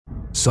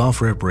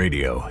SOFREP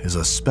Radio is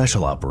a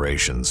special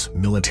operations,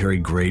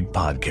 military-grade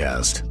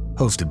podcast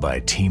hosted by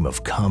a team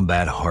of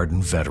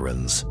combat-hardened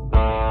veterans.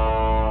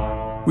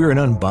 We're an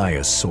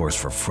unbiased source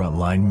for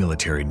frontline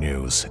military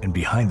news and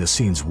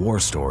behind-the-scenes war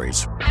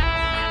stories.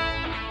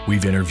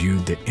 We've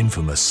interviewed the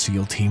infamous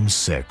SEAL Team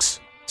 6,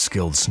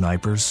 skilled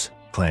snipers,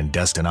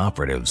 clandestine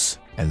operatives,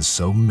 and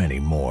so many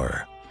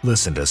more.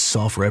 Listen to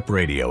SOFREP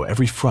Radio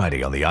every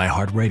Friday on the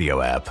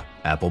iHeartRadio app,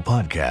 Apple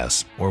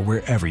Podcasts, or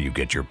wherever you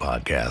get your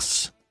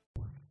podcasts.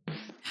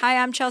 Hi,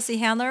 I'm Chelsea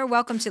Handler.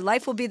 Welcome to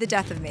Life Will Be the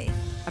Death of Me,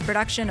 a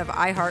production of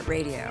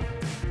iHeartRadio.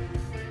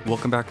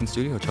 Welcome back in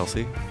studio,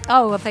 Chelsea.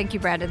 Oh, well, thank you,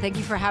 Brandon. Thank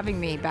you for having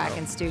me back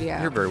in studio.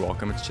 You're very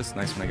welcome. It's just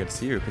nice when I get to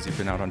see you because you've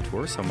been out on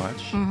tour so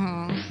much.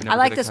 Mm-hmm. I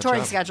like this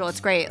touring schedule. It's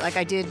great. Like,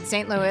 I did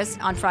St. Louis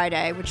on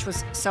Friday, which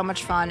was so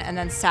much fun, and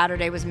then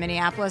Saturday was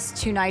Minneapolis,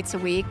 2 nights a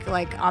week,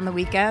 like on the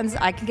weekends.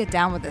 I can get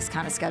down with this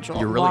kind of schedule.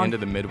 You're really into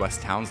the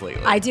Midwest towns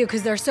lately. I do,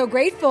 because they're so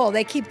grateful.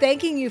 They keep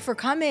thanking you for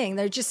coming.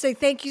 They just say,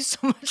 thank you so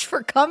much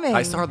for coming.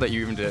 I saw that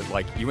you even did,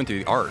 you went to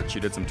the Arch.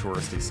 You did some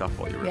touristy stuff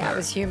while you were there. Yeah, it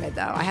was humid,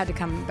 though. I had to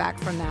come back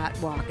from that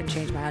walk and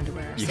change my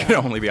underwear. You could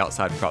only be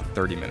outside for about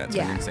 30 minutes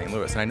when you're in St.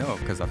 Louis. And I know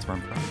because that's where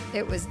I'm from.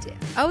 It was...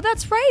 Oh,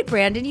 that's right,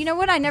 Brandon. You know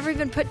what? I never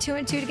even put 2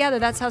 and 2 together.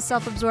 That's how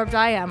self-absorbed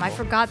I am. I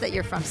forgot that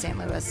you're from St.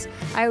 Louis.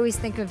 I always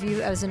think of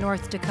you as a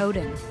North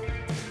Dakotan.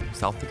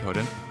 South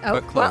Dakotan,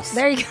 but close. Well,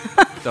 there you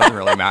go. Doesn't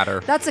really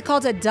matter. That's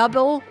called a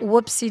double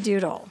whoopsie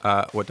doodle.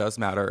 What does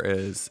matter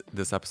is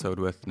this episode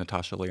with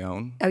Natasha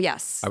Lyonne. Oh,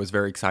 yes. I was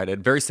very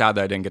excited. Very sad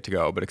that I didn't get to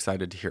go, but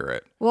excited to hear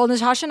it. Well,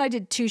 Natasha and I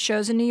did 2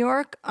 shows in New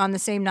York on the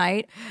same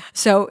night.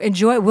 So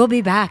enjoy. We'll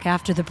be back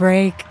after the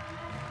break.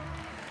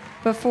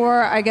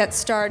 Before I get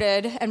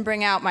started and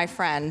bring out my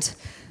friend,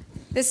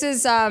 this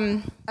is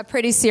a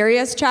pretty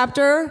serious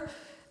chapter.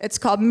 It's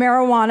called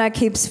Marijuana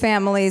Keeps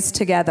Families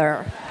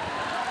Together.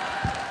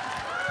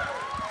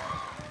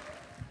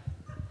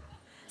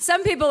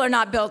 Some people are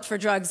not built for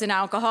drugs and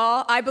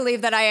alcohol. I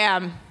believe that I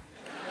am.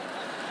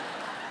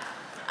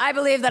 I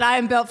believe that I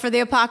am built for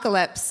the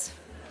apocalypse.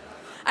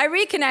 I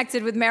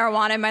reconnected with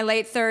marijuana in my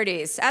late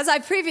 30s. As I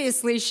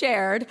previously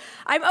shared,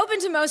 I'm open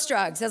to most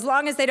drugs, as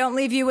long as they don't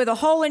leave you with a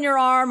hole in your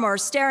arm or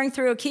staring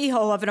through a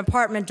keyhole of an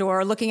apartment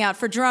door looking out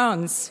for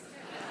drones.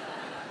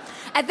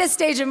 At this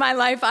stage of my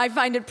life, I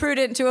find it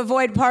prudent to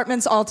avoid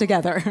apartments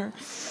altogether.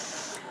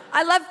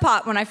 I loved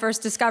pot when I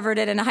first discovered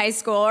it in high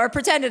school, or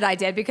pretended I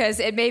did,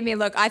 because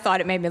I thought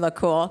it made me look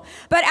cool.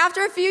 But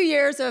after a few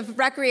years of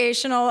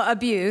recreational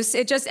abuse,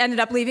 it just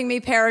ended up leaving me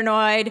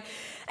paranoid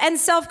and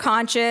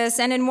self-conscious,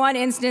 and in one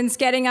instance,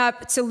 getting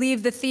up to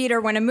leave the theater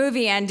when a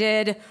movie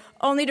ended,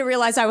 only to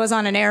realize I was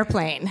on an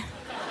airplane.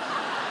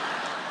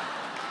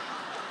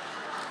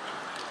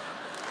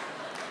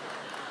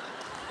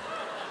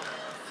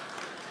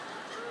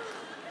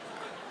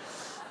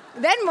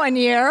 Then one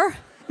year,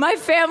 my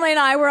family and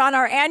I were on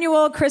our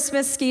annual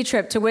Christmas ski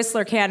trip to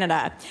Whistler,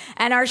 Canada.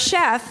 And our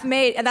chef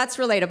that's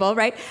relatable,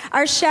 right?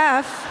 Our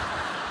chef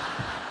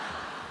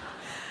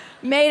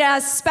made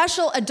us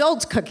special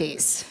adult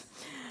cookies.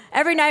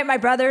 Every night, my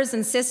brothers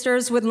and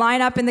sisters would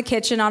line up in the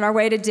kitchen on our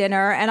way to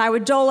dinner, and I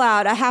would dole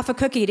out a half a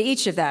cookie to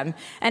each of them.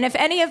 And if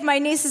any of my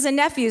nieces and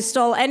nephews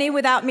stole any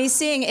without me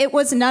seeing, it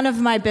was none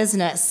of my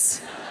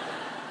business.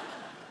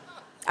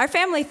 Our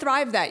family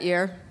thrived that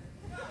year.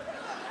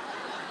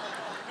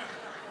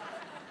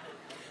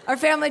 Our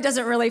family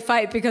doesn't really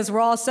fight because we're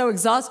all so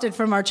exhausted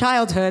from our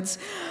childhoods,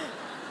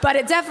 but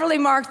it definitely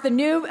marked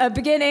the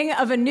beginning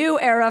of a new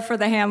era for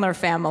the Handler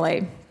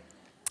family.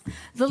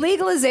 The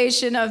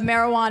legalization of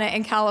marijuana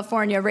in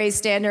California raised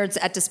standards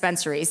at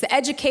dispensaries. The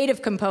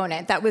educative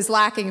component that was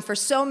lacking for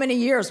so many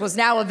years was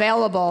now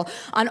available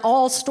on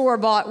all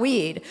store-bought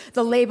weed.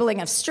 The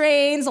labeling of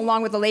strains,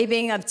 along with the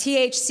labeling of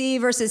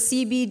THC versus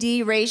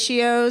CBD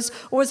ratios,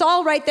 was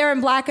all right there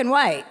in black and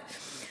white.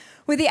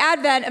 With the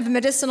advent of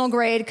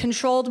medicinal-grade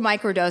controlled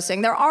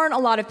microdosing, there aren't a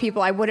lot of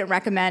people I wouldn't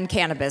recommend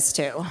cannabis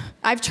to.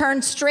 I've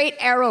turned straight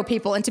arrow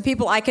people into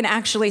people I can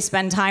actually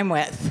spend time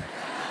with.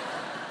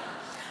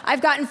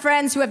 I've gotten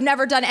friends who have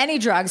never done any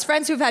drugs,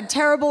 friends who've had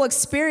terrible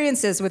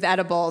experiences with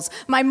edibles,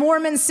 my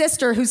Mormon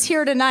sister who's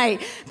here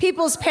tonight,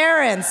 people's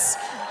parents,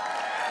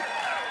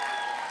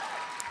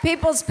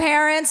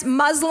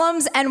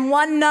 Muslims, and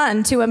one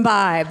nun to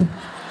imbibe.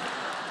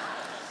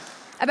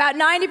 About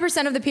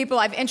 90% of the people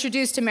I've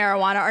introduced to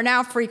marijuana are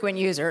now frequent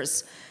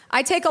users.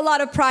 I take a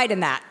lot of pride in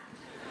that.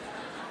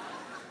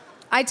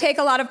 I take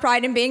a lot of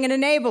pride in being an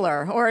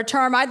enabler, or a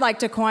term I'd like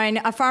to coin,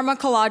 a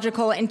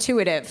pharmacological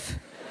intuitive.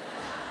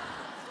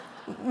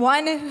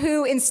 One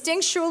who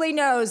instinctually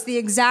knows the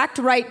exact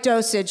right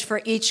dosage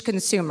for each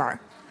consumer.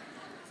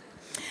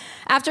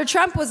 After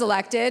Trump was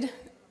elected,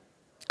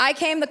 I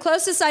came the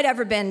closest I'd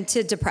ever been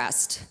to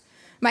depressed.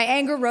 My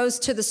anger rose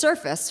to the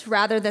surface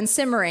rather than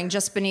simmering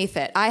just beneath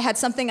it. I had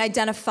something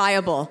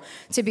identifiable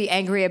to be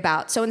angry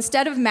about, so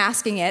instead of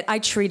masking it, I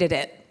treated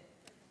it.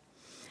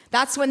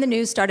 That's when the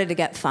news started to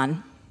get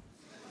fun.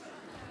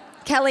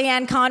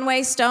 Kellyanne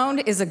Conway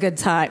stoned is a good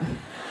time.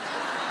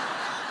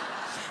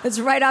 It's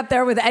right up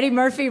there with Eddie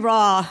Murphy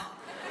raw.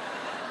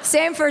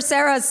 Same for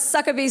Sarah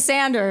Suckabee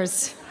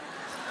Sanders.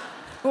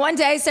 One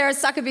day, Sarah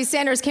Suckabee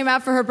Sanders came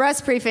out for her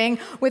breast briefing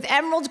with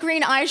emerald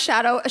green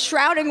eyeshadow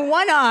shrouding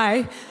one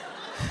eye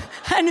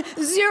and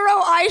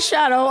zero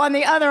eyeshadow on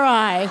the other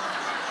eye.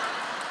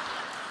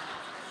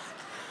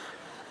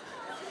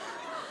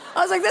 I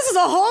was like, this is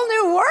a whole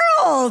new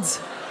world.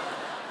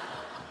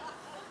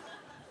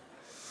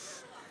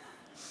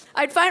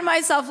 I'd find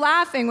myself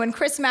laughing when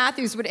Chris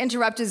Matthews would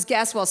interrupt his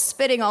guests while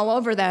spitting all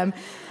over them.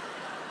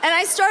 And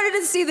I started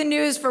to see the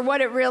news for what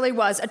it really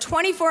was, a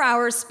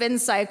 24-hour spin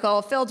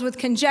cycle filled with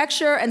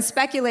conjecture and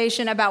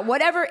speculation about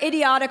whatever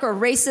idiotic or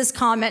racist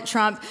comment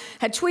Trump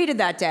had tweeted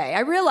that day.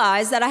 I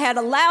realized that I had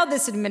allowed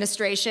this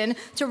administration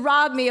to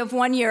rob me of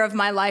 1 year of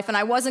my life, and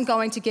I wasn't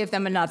going to give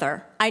them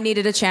another. I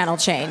needed a channel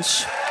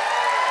change.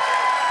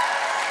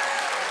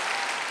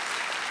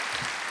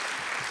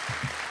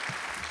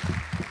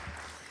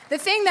 The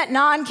thing that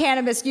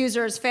non-cannabis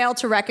users fail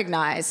to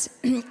recognize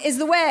is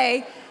the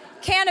way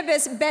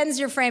cannabis bends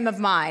your frame of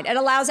mind. It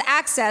allows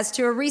access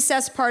to a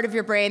recessed part of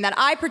your brain that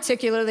I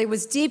particularly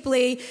was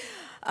deeply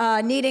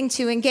needing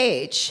to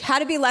engage. How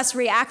to be less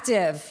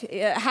reactive,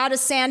 how to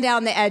sand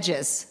down the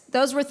edges.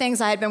 Those were things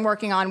I had been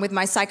working on with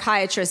my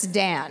psychiatrist,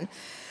 Dan.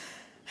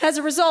 As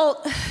a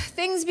result,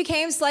 things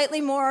became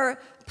slightly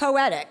more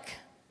poetic.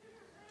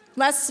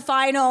 Less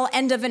final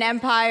end of an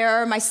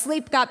empire. My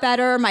sleep got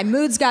better, my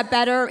moods got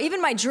better, even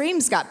my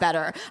dreams got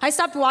better. I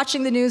stopped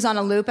watching the news on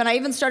a loop, and I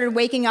even started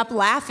waking up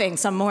laughing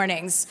some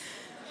mornings.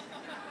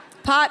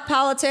 Pot,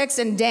 politics,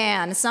 and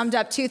Dan summed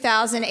up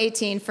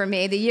 2018 for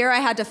me, the year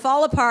I had to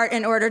fall apart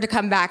in order to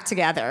come back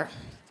together.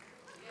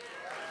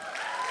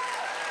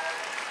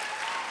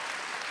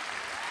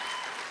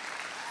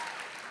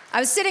 I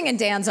was sitting in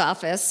Dan's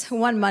office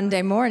one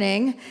Monday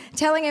morning,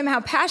 telling him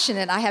how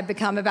passionate I had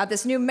become about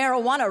this new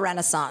marijuana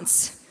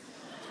renaissance.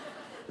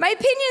 My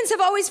opinions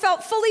have always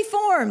felt fully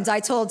formed, I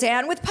told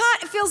Dan. With pot,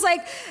 it feels like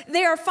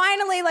they are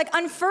finally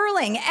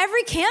unfurling.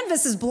 Every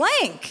canvas is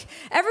blank.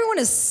 Everyone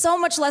is so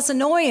much less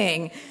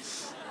annoying.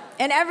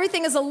 And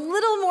everything is a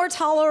little more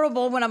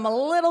tolerable when I'm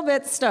a little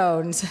bit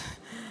stoned.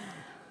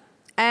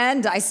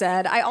 And I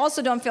said, I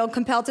also don't feel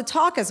compelled to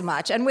talk as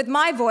much. And with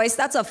my voice,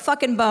 that's a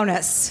fucking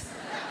bonus.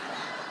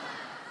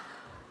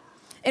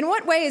 In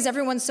what way is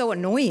everyone so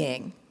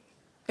annoying?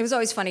 It was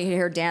always funny to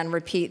hear Dan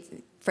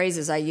repeat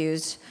phrases I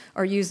used,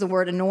 or use the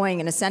word annoying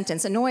in a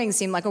sentence. Annoying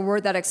seemed like a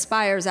word that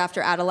expires after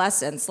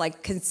adolescence,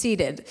 like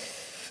conceited.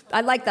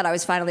 I liked that I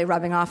was finally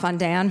rubbing off on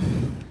Dan.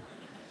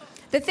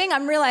 The thing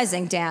I'm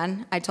realizing,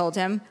 Dan, I told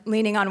him,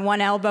 leaning on one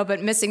elbow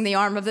but missing the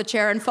arm of the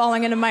chair and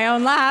falling into my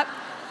own lap,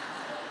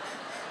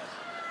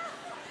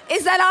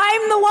 is that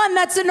I'm the one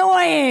that's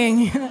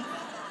annoying.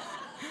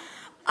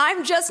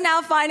 I'm just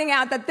now finding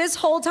out that this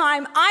whole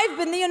time I've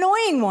been the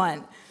annoying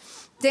one.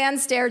 Dan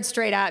stared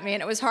straight at me,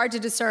 and it was hard to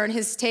discern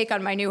his take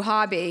on my new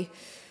hobby.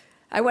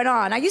 I went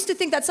on. I used to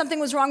think that something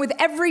was wrong with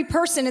every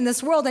person in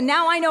this world, and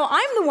now I know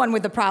I'm the one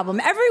with the problem.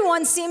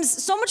 Everyone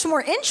seems so much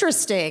more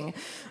interesting,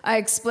 I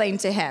explained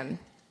to him.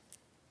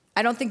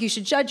 I don't think you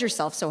should judge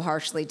yourself so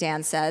harshly,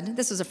 Dan said.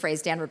 This was a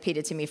phrase Dan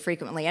repeated to me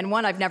frequently, and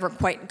one I've never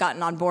quite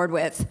gotten on board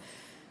with.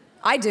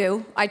 I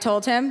do, I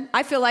told him.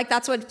 I feel like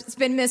that's what's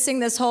been missing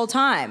this whole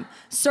time,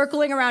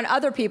 circling around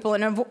other people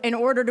in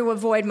order to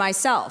avoid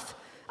myself.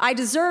 I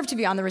deserve to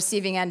be on the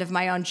receiving end of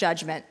my own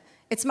judgment.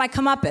 It's my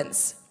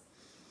comeuppance.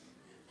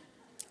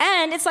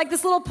 And it's like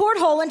this little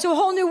porthole into a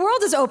whole new world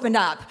has opened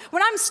up.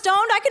 When I'm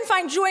stoned, I can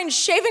find joy in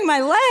shaving my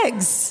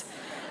legs.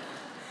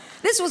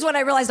 This was when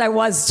I realized I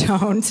was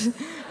stoned.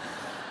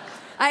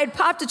 I had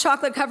popped a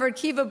chocolate-covered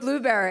Kiva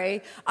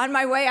blueberry on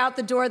my way out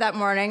the door that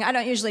morning. I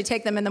don't usually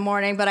take them in the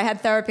morning, but I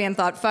had therapy and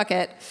thought, fuck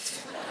it.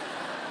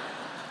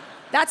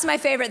 That's my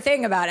favorite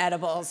thing about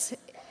edibles.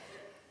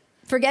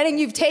 Forgetting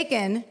you've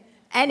taken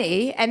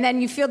any, and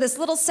then you feel this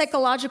little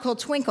psychological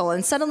twinkle,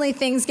 and suddenly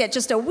things get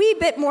just a wee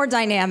bit more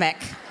dynamic.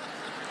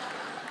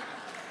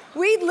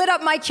 Weed lit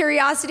up my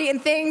curiosity in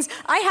things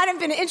I hadn't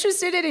been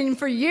interested in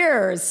for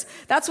years.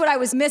 That's what I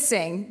was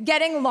missing,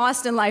 getting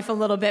lost in life a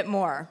little bit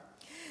more.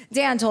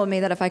 Dan told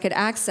me that if I could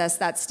access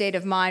that state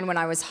of mind when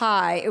I was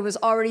high, it was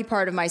already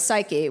part of my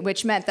psyche,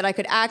 which meant that I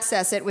could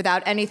access it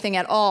without anything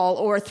at all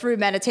or through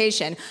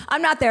meditation.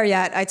 I'm not there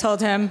yet, I told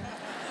him.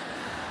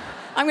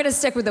 I'm going to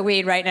stick with the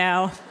weed right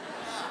now.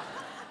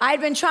 I'd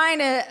been trying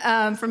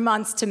to, for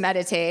months to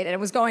meditate, and it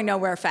was going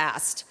nowhere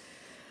fast.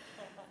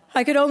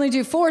 I could only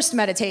do forced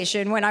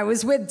meditation when I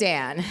was with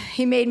Dan.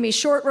 He made me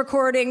short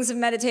recordings of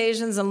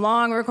meditations and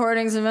long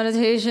recordings of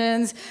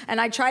meditations,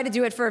 and I'd try to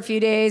do it for a few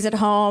days at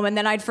home, and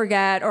then I'd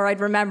forget, or I'd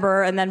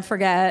remember and then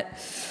forget.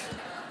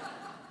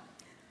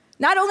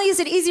 Not only is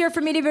it easier for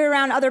me to be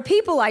around other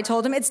people, I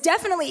told him, it's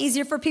definitely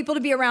easier for people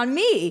to be around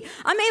me.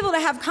 I'm able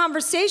to have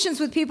conversations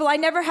with people I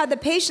never had the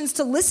patience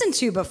to listen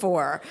to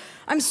before.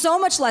 I'm so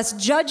much less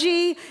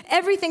judgy.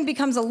 Everything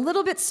becomes a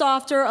little bit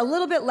softer, a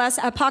little bit less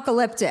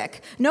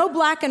apocalyptic. No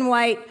black and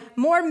white,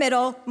 more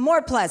middle,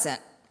 more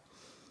pleasant.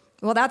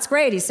 Well, that's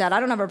great, he said. I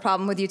don't have a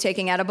problem with you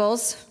taking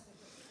edibles.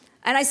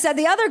 And I said,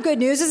 the other good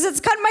news is it's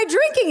cut my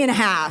drinking in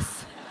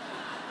half.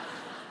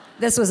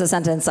 This was a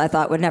sentence I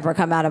thought would never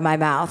come out of my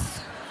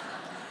mouth.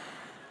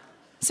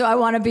 So I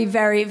want to be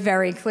very,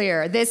 very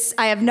clear.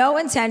 I have no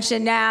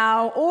intention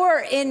now or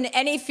in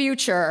any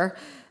future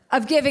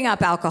of giving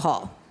up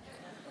alcohol.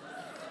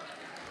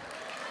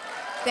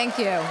 Thank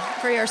you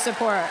for your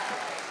support.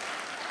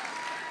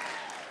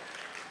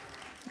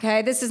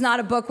 Okay, this is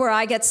not a book where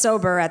I get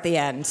sober at the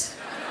end.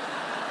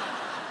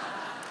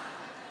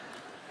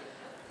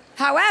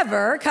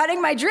 However, cutting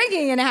my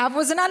drinking in half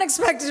was an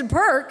unexpected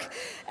perk,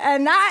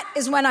 and that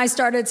is when I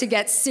started to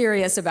get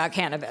serious about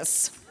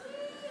cannabis.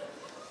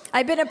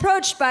 I've been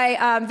approached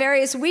by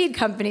various weed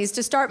companies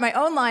to start my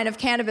own line of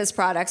cannabis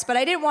products, but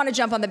I didn't want to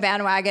jump on the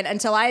bandwagon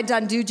until I had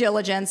done due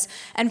diligence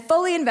and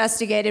fully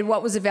investigated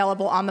what was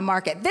available on the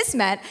market. This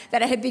meant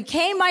that it had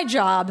became my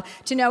job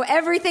to know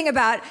everything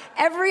about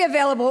every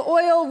available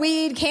oil,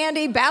 weed,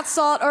 candy, bath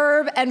salt,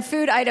 herb, and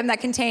food item that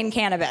contained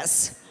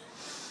cannabis.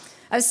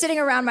 I was sitting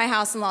around my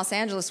house in Los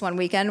Angeles one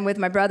weekend with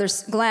my brother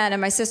Glenn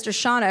and my sister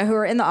Shauna, who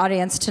are in the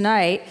audience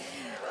tonight.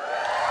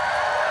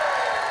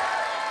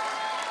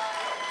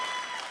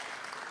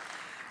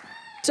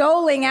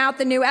 Doling out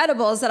the new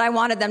edibles that I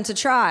wanted them to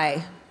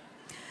try.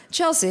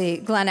 Chelsea,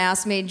 Glenn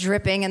asked me,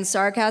 dripping in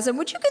sarcasm,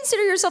 would you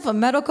consider yourself a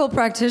medical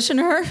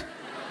practitioner?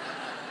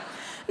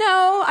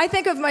 No, I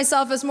think of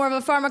myself as more of a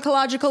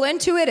pharmacological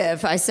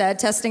intuitive, I said,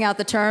 testing out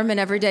the term in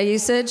everyday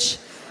usage.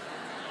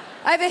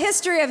 I have a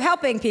history of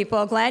helping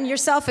people, Glenn,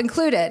 yourself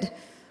included.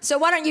 So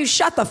why don't you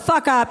shut the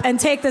fuck up and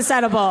take this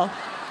edible?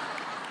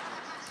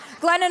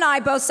 Glenn and I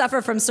both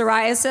suffer from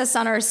psoriasis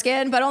on our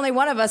skin, but only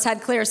one of us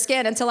had clear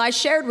skin until I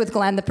shared with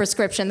Glenn the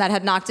prescription that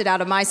had knocked it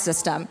out of my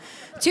system.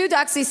 2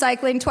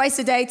 doxycycline twice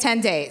a day,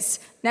 10 days,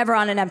 never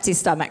on an empty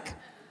stomach.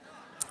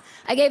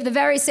 I gave the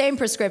very same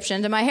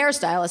prescription to my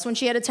hairstylist when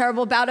she had a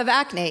terrible bout of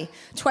acne.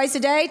 Twice a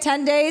day,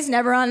 10 days,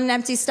 never on an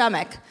empty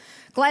stomach.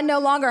 Glenn no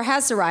longer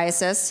has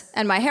psoriasis,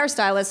 and my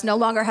hairstylist no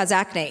longer has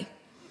acne.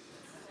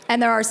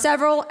 And there are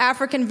several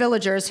African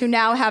villagers who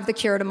now have the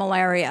cure to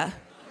malaria.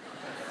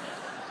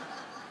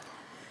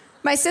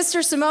 My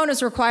sister Simone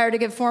is required to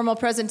give formal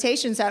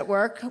presentations at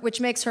work,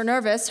 which makes her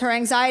nervous. Her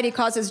anxiety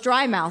causes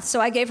dry mouth, so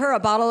I gave her a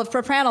bottle of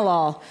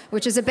propranolol,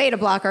 which is a beta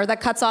blocker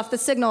that cuts off the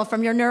signal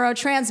from your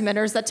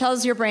neurotransmitters that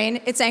tells your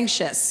brain it's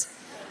anxious.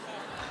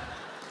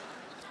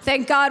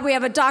 Thank God we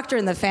have a doctor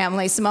in the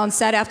family, Simone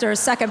said after her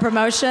second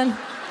promotion.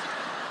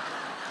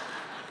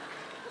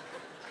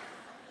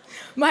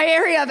 My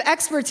area of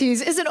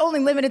expertise isn't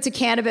only limited to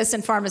cannabis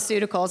and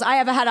pharmaceuticals. I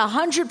have had a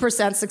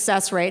 100%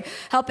 success rate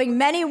helping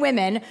many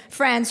women,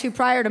 friends who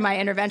prior to my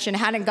intervention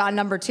hadn't gone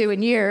number 2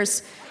 in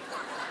years,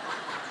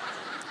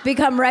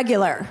 become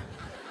regular.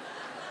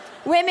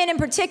 Women in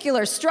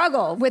particular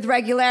struggle with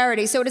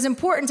regularity, so it is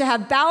important to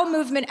have bowel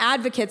movement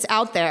advocates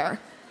out there.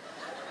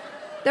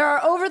 There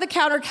are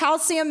over-the-counter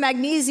calcium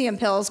magnesium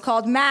pills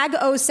called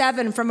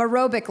Mag-07 from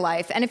Aerobic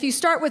Life, and if you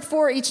start with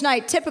 4 each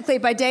night, typically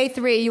by day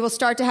 3, you will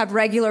start to have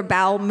regular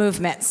bowel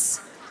movements.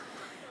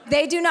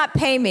 They do not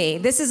pay me.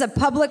 This is a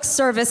public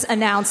service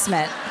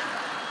announcement.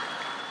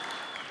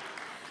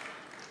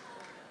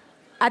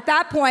 At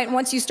that point,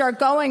 once you start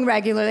going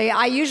regularly,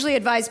 I usually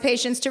advise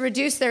patients to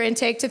reduce their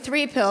intake to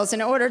 3 pills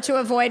in order to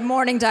avoid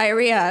morning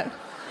diarrhea.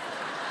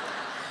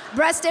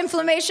 Breast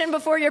inflammation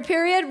before your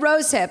period,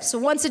 rose hips,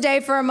 once a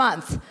day for a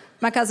month.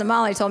 My cousin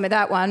Molly told me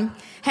that one.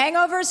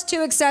 Hangovers,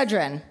 2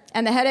 Excedrin,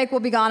 and the headache will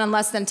be gone in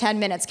less than 10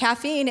 minutes.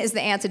 Caffeine is the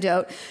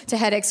antidote to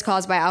headaches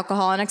caused by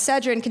alcohol, and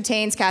Excedrin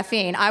contains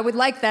caffeine. I would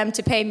like them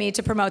to pay me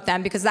to promote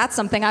them because that's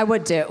something I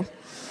would do.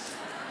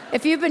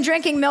 If you've been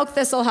drinking milk,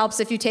 thistle helps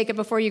if you take it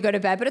before you go to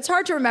bed, but it's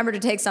hard to remember to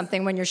take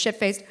something when you're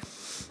shit-faced.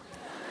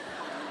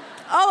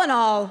 All in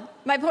all,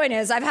 my point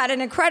is, I've had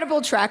an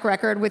incredible track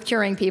record with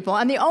curing people,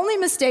 and the only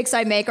mistakes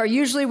I make are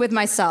usually with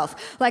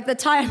myself, like the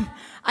time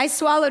I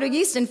swallowed a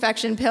yeast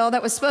infection pill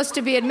that was supposed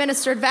to be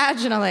administered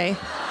vaginally.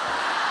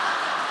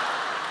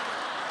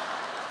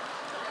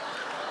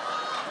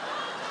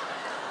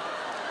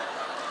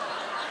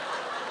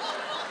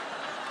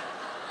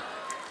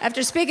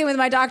 After speaking with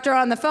my doctor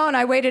on the phone,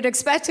 I waited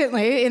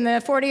expectantly in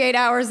the 48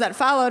 hours that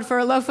followed for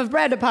a loaf of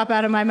bread to pop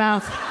out of my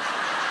mouth.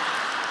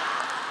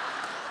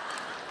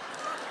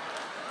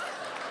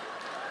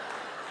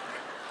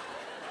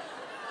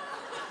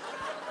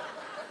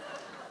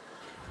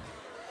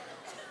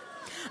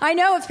 I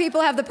know if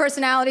people have the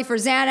personality for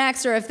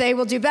Xanax or if they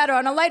will do better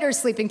on a lighter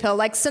sleeping pill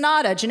like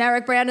Sonata,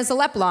 generic brand is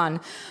Aleplon.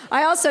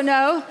 I also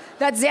know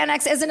that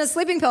Xanax isn't a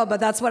sleeping pill, but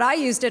that's what I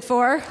used it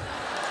for.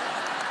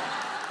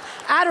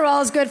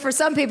 Adderall is good for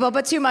some people,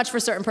 but too much for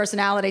certain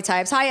personality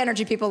types.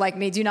 High-energy people like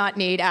me do not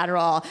need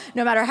Adderall,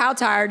 no matter how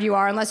tired you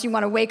are, unless you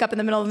want to wake up in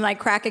the middle of the night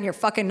cracking your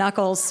fucking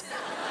knuckles.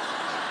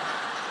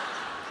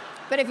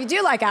 But if you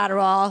do like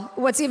Adderall,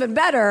 what's even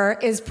better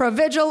is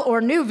Provigil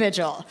or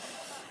Nuvigil.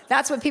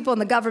 That's what people in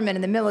the government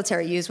and the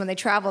military use when they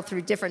travel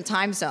through different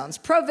time zones.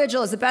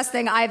 Provigil is the best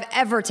thing I've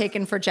ever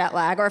taken for jet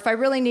lag, or if I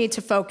really need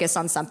to focus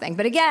on something.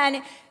 But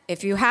again,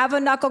 if you have a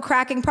knuckle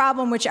cracking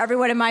problem, which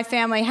everyone in my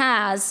family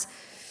has,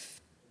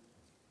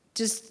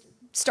 just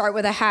start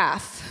with a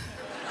half.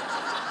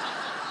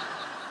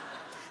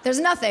 There's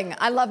nothing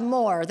I love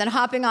more than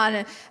hopping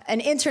on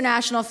an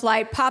international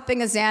flight,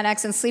 popping a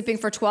Xanax, and sleeping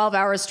for 12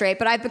 hours straight.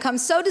 But I've become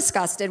so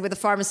disgusted with the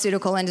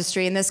pharmaceutical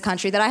industry in this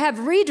country that I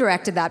have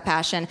redirected that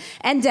passion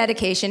and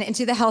dedication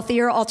into the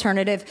healthier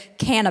alternative,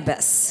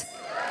 cannabis.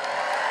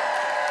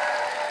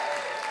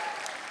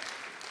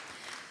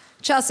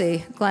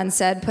 Chelsea, Glenn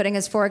said, putting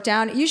his fork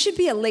down, you should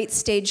be a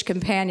late-stage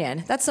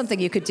companion. That's something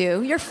you could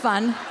do. You're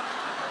fun.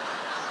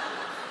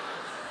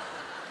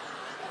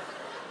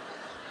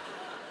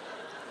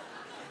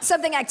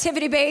 Something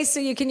activity-based so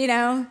you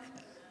can,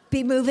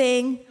 be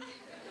moving.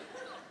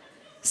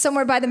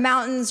 Somewhere by the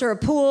mountains or a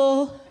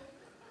pool.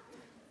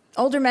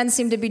 Older men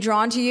seem to be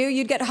drawn to you.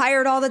 You'd get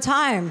hired all the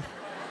time.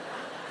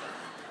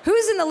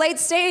 Who's in the late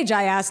stage,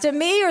 I asked him,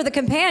 me or the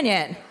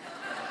companion?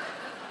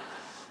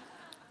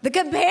 The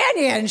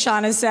companion,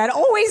 Shauna said.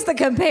 Always the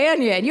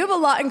companion. You have a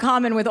lot in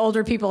common with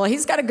older people.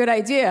 He's got a good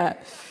idea.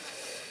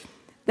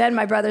 Then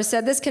my brother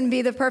said, this can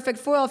be the perfect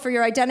foil for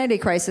your identity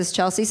crisis,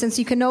 Chelsea, since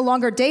you can no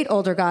longer date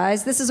older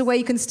guys. This is a way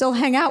you can still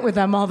hang out with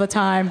them all the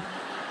time.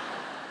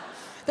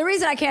 The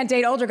reason I can't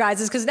date older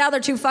guys is because now they're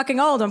too fucking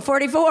old. I'm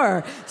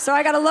 44. So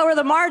I got to lower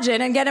the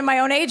margin and get in my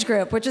own age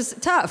group, which is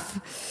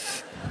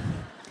tough.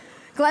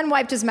 Glenn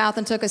wiped his mouth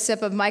and took a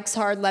sip of Mike's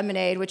Hard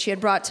Lemonade, which he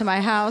had brought to my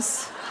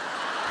house.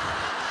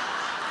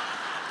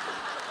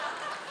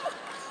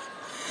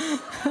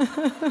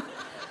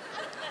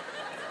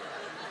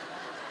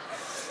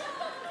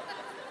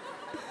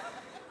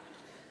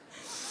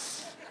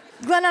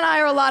 Glenn and I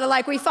are a lot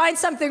alike. We find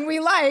something we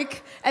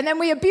like, and then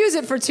we abuse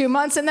it for 2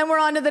 months, and then we're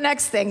on to the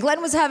next thing.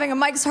 Glenn was having a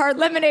Mike's Hard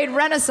Lemonade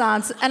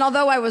renaissance, and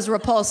although I was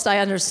repulsed, I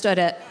understood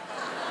it.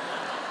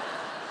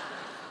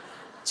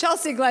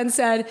 Chelsea, Glenn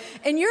said,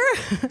 in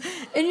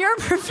your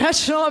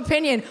professional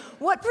opinion,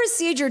 what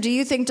procedure do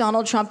you think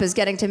Donald Trump is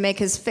getting to make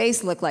his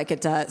face look like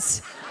it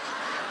does?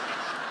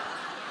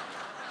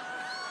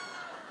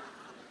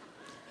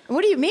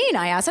 What do you mean,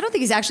 I asked. I don't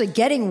think he's actually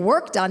getting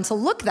work done to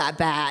look that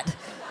bad.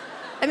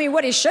 I mean,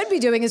 what he should be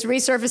doing is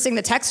resurfacing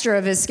the texture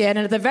of his skin and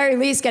at the very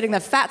least getting the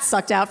fat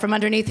sucked out from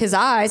underneath his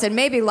eyes and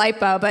maybe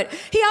lipo, but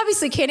he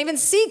obviously can't even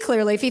see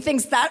clearly if he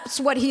thinks that's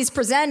what he's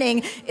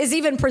presenting is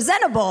even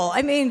presentable.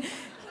 I mean,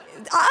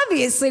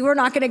 obviously we're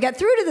not going to get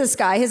through to this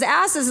guy. His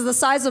ass is the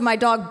size of my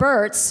dog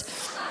Bert's.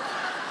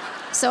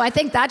 So I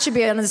think that should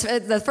be on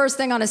the first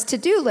thing on his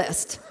to-do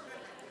list.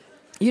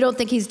 You don't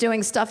think he's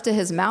doing stuff to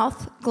his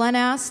mouth? Glenn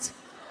asked.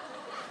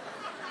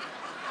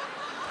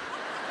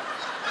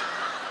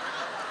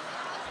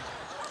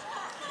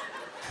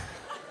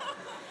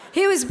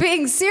 He was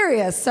being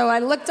serious, so I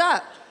looked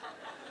up.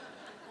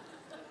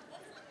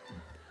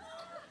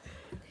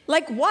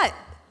 Like what?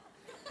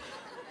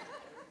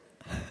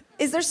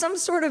 Is there some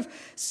sort of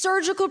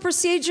surgical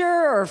procedure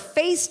or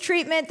face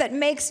treatment that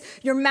makes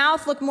your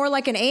mouth look more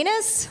like an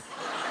anus?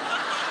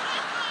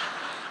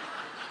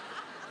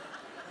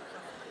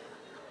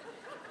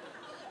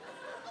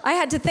 I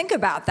had to think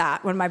about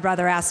that when my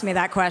brother asked me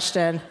that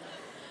question.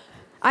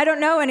 I don't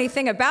know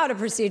anything about a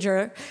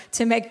procedure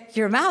to make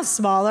your mouth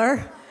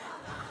smaller.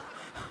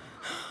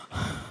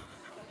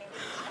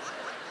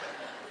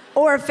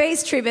 Or a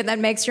face treatment that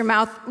makes your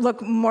mouth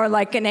look more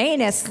like an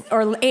anus,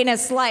 or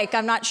anus-like.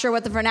 I'm not sure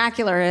what the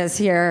vernacular is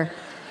here.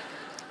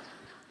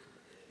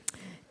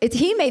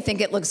 He may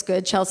think it looks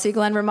good, Chelsea,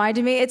 Glenn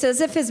reminded me. It's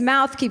as if his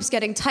mouth keeps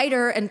getting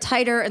tighter and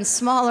tighter and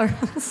smaller,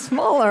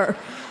 smaller.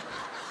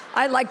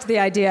 I liked the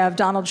idea of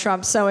Donald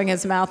Trump sewing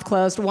his mouth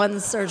closed, one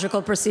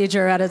surgical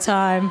procedure at a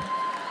time.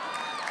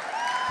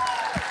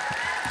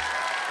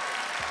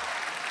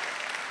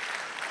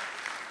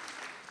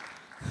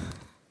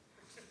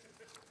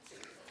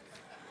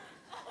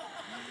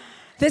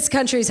 This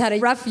country's had a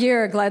rough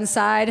year, Glenn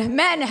sighed.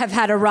 Men have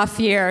had a rough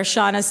year,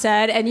 Shauna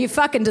said, and you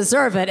fucking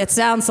deserve it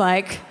sounds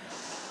like.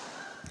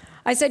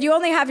 I said, you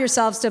only have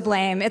yourselves to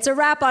blame. It's a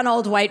rap on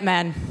old white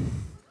men.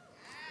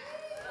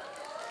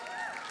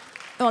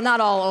 Well,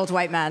 not all old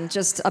white men,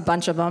 just a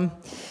bunch of them.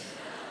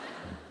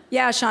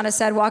 Yeah, Shauna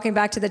said, walking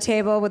back to the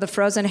table with a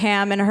frozen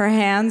ham in her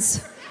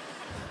hands.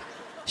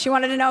 She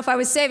wanted to know if I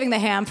was saving the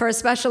ham for a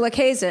special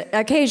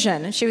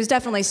occasion. She was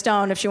definitely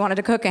stoned if she wanted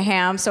to cook a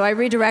ham, so I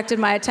redirected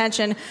my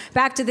attention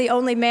back to the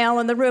only male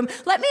in the room.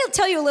 Let me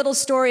tell you a little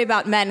story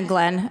about men,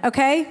 Glenn,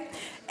 okay?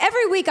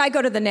 Every week I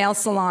go to the nail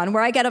salon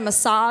where I get a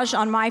massage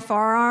on my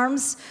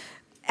forearms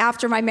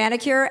after my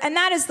manicure, and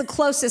that is the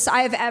closest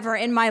I have ever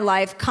in my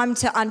life come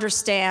to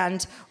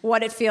understand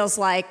what it feels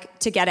like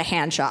to get a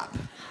hand job.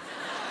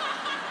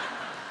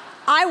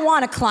 I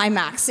want a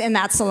climax in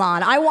that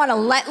salon. I want to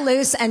let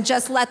loose and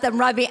just let them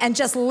rub me and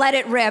just let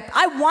it rip.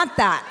 I want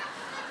that.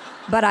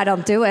 But I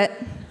don't do it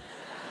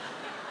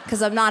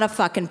because I'm not a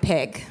fucking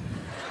pig.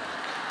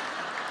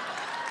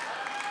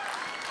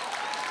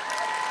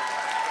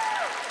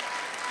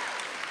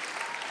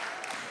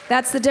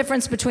 That's the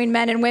difference between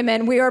men and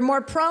women. We are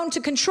more prone to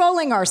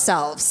controlling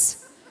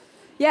ourselves.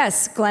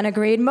 Yes, Glenn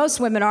agreed.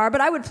 Most women are,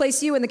 but I would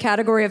place you in the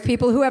category of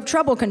people who have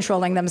trouble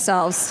controlling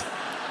themselves.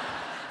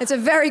 It's a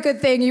very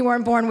good thing you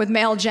weren't born with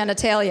male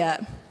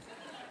genitalia.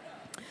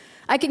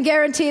 I can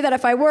guarantee that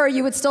if I were,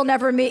 you would still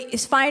never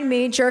find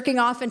me jerking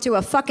off into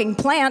a fucking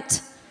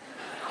plant.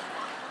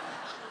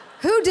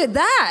 Who did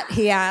that?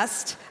 He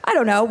asked. I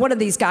don't know, one of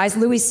these guys,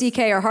 Louis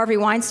C.K. or Harvey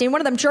Weinstein, one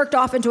of them jerked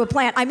off into a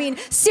plant. I mean,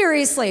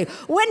 seriously,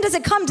 when does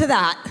it come to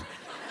that?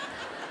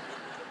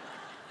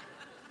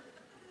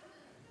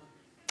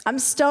 I'm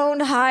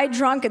stoned, high,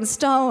 drunk, and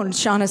stoned,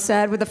 Shauna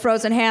said, with the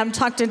frozen ham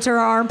tucked into her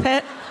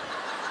armpit.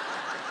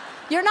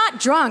 You're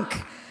not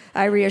drunk,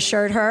 I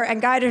reassured her,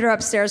 and guided her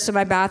upstairs to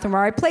my bathroom,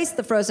 where I placed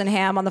the frozen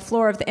ham on the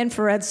floor of the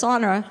infrared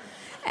sauna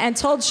and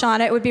told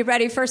Shauna it would be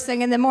ready first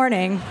thing in the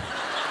morning.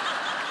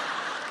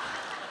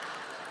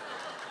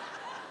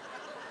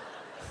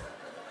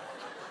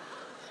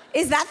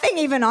 Is that thing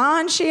even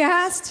on, she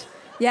asked.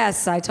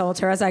 Yes, I told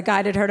her as I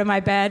guided her to my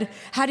bed.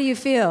 How do you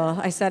feel?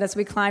 I said as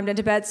we climbed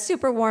into bed.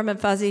 Super warm and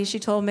fuzzy, she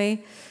told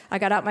me. I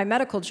got out my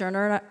medical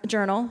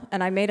journal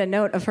and I made a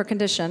note of her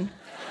condition.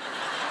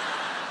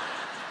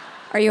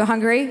 Are you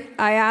hungry?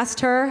 I asked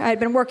her. I had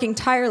been working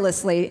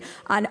tirelessly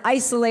on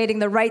isolating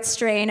the right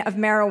strain of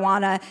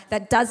marijuana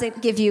that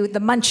doesn't give you the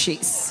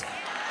munchies.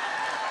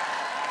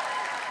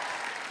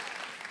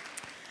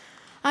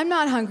 I'm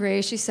not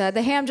hungry, she said.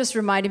 The ham just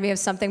reminded me of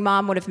something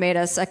Mom would have made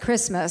us at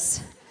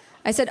Christmas.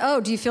 I said, oh,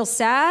 do you feel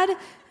sad?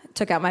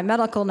 Took out my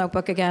medical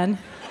notebook again.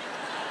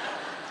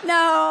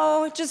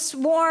 No, just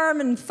warm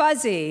and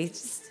fuzzy.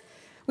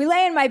 We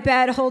lay in my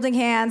bed holding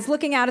hands,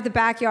 looking out at the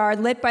backyard,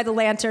 lit by the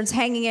lanterns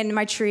hanging in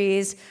my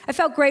trees. I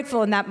felt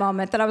grateful in that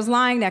moment that I was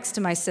lying next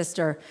to my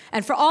sister,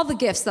 and for all the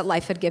gifts that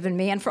life had given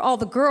me, and for all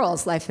the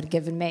girls life had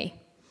given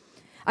me.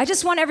 I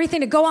just want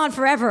everything to go on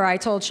forever, I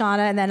told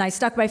Shauna, and then I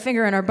stuck my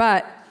finger in her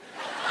butt.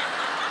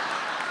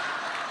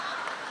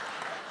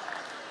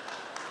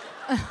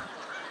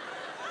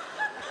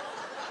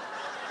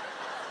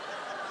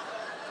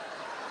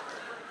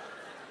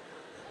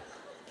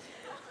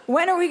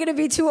 When are we going to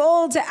be too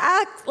old to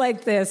act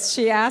like this?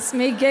 She asked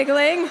me,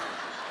 giggling.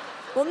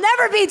 We'll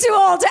never be too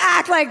old to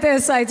act like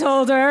this, I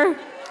told her.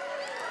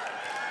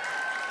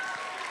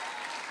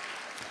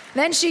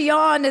 Then she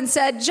yawned and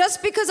said,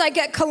 just because I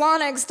get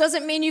colonics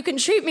doesn't mean you can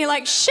treat me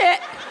like shit.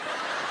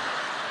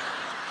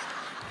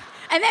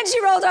 And then she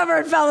rolled over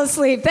and fell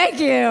asleep. Thank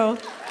you.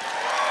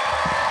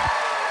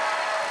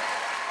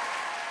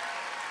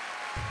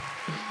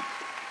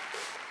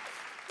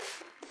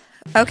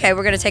 Okay,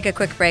 we're going to take a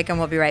quick break and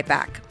we'll be right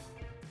back.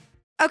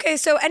 Okay,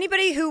 so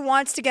anybody who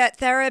wants to get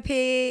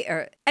therapy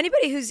or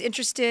anybody who's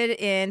interested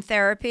in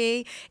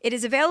therapy, it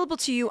is available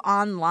to you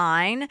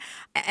online.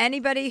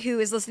 Anybody who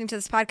is listening to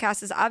this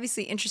podcast is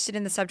obviously interested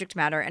in the subject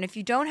matter. And if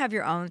you don't have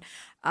your own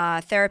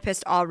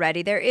therapist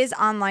already, there is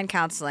online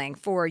counseling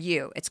for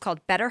you. It's called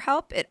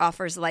BetterHelp. It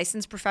offers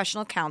licensed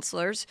professional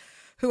counselors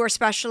who are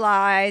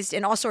specialized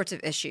in all sorts of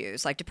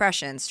issues like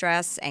depression,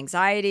 stress,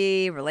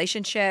 anxiety,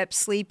 relationships,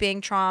 sleeping,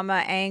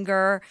 trauma,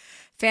 anger,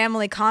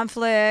 family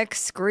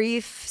conflicts,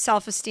 grief,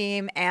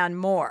 self-esteem, and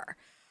more.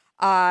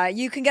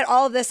 You can get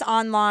all of this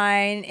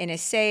online in a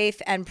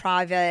safe and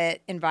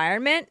private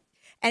environment.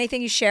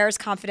 Anything you share is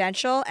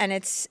confidential, and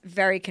it's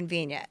very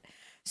convenient.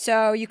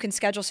 So you can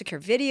schedule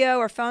secure video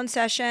or phone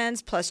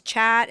sessions, plus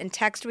chat and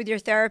text with your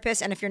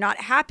therapist. And if you're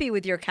not happy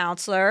with your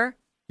counselor,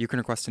 you can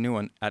request a new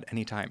one at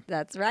any time.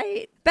 That's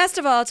right. Best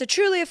of all, it's a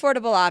truly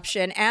affordable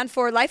option. And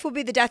for Life Will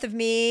Be the Death of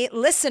Me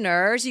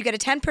listeners, you get a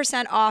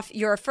 10% off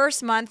your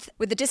first month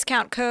with the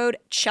discount code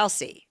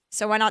Chelsea.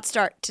 So why not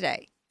start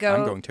today? Go.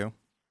 I'm going to.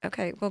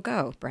 Okay, well,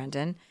 go,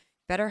 Brandon.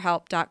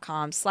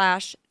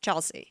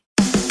 BetterHelp.com/Chelsea.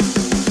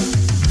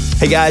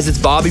 Hey guys, it's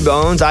Bobby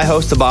Bones. I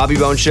host the Bobby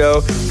Bones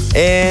Show,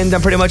 and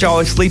I'm pretty much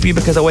always sleepy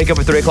because I wake up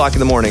at 3 o'clock in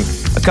the morning.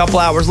 A couple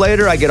hours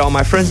later, I get all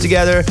my friends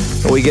together,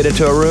 and we get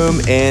into a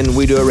room, and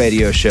we do a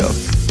radio show.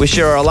 We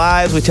share our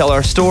lives, we tell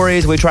our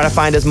stories, we try to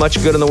find as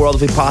much good in the world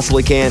as we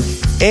possibly can,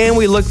 and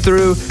we look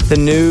through the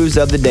news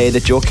of the day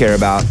that you'll care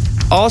about.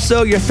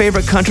 Also, your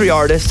favorite country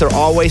artists are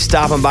always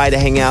stopping by to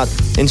hang out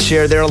and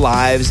share their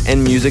lives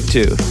and music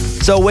too.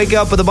 So wake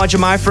up with a bunch of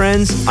my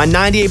friends on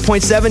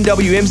 98.7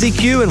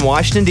 WMZQ in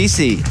Washington,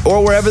 D.C.,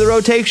 or wherever the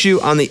road takes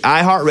you on the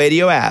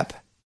iHeartRadio app.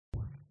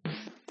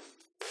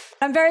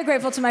 I'm very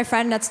grateful to my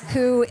friend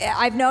who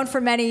I've known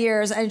for many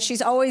years, and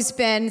she's always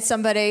been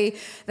somebody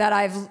that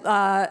I've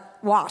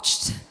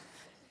watched,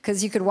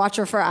 because you could watch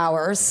her for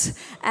hours.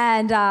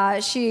 And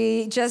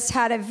she just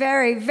had a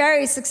very,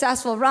 very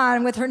successful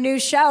run with her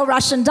new show,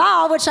 Russian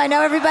Doll, which I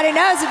know everybody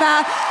knows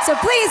about. So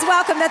please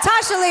welcome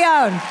Natasha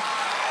Lyonne.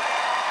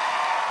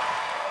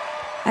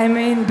 I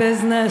mean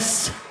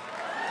business.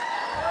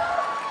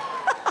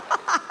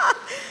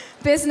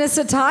 Business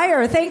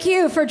attire. Thank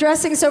you for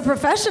dressing so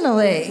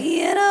professionally.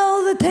 You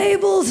know, the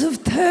tables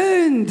have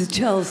turned,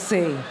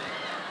 Chelsea.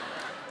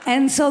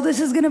 And so this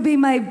is going to be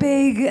my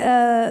big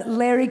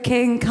Larry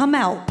King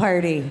come-out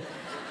party,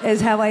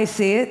 is how I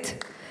see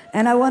it.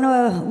 And I want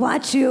to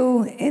watch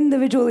you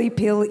individually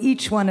peel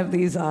each one of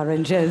these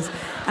oranges.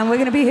 And we're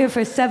going to be here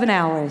for 7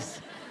 hours.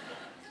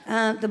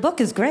 The book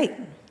is great.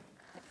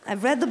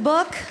 I've read the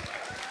book.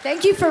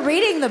 Thank you for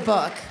reading the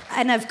book.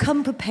 And I've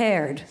come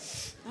prepared.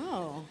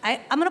 Oh.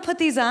 I'm going to put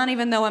these on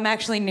even though I'm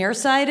actually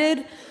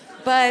nearsighted,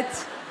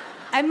 But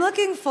I'm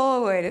looking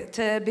forward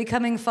to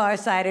becoming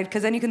farsighted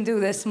because then you can do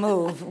this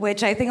move,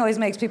 which I think always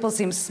makes people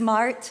seem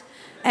smart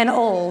and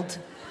old.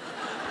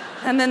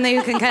 And then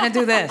you can kind of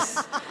do this.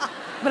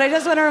 But I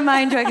just want to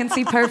remind you I can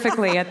see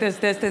perfectly at this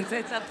distance.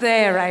 It's up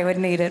there I would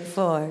need it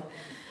for.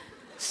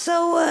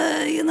 So,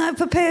 I've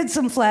prepared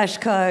some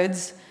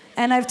flashcards,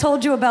 and I've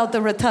told you about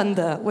the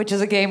Rotunda, which is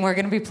a game we're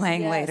going to be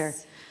playing later.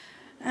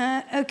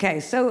 Okay,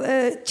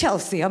 so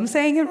Chelsea, I'm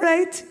saying it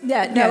right?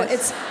 Yeah, no,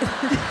 yes.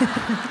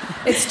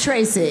 it's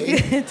Tracy.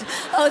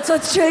 So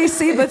it's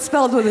Tracy, but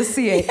spelled with a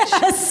CH.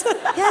 Yes.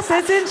 Yes,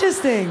 that's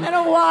interesting. And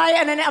a Y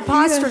and an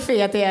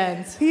apostrophe at the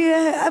end.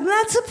 Yeah, I'm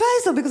not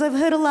surprised though because I've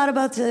heard a lot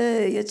about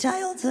your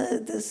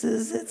childhood.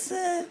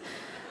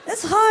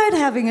 It's hard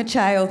having a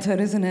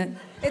childhood, isn't it?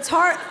 It's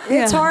hard.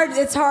 Yeah.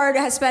 It's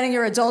hard spending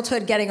your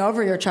adulthood getting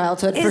over your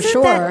childhood for Isn't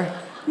sure.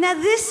 Now,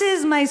 this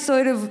is my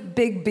sort of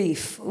big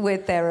beef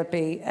with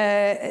therapy.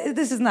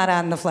 This is not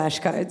on the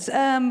flashcards.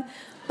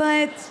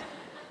 But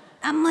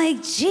I'm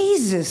like,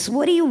 Jesus,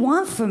 what do you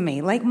want from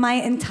me? Like, my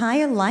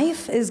entire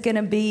life is going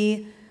to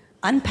be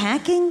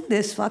unpacking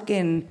this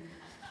fucking,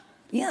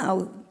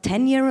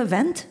 10-year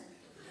event?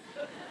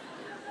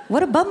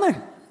 What a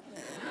bummer.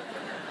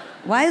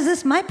 Why is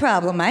this my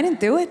problem? I didn't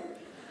do it.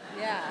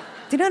 Yeah.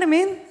 Do you know what I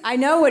mean? I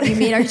know what you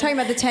mean. Are you talking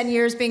about the 10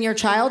 years being your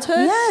childhood?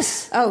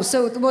 Yes. Oh,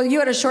 well, you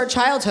had a short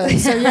childhood,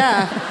 so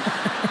yeah.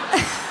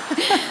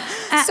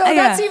 So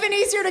that's even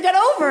easier to get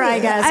over, I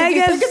guess. If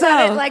you think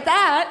about it like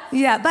that.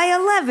 Yeah, by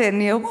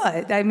 11, you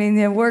what? I mean,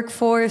 your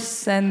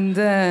workforce and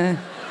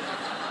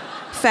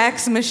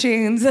fax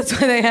machines. That's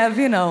why they have,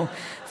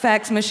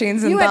 fax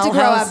machines and You had to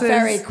grow dollhouses. up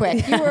very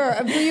quick.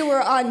 You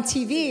were on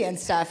TV and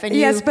stuff. And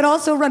yes, but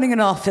also running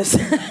an office.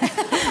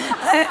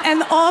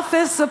 An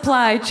office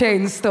supply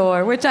chain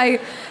store,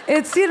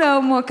 it's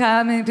more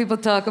common. People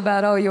talk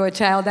about, oh, you're a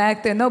child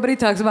actor. Nobody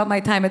talks about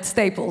my time at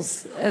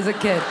Staples as a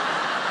kid.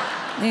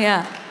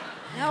 Yeah.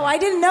 No, I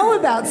didn't know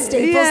about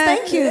Staples. Yeah,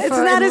 Thank you for It's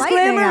not as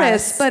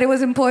glamorous, us. but it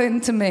was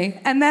important to me.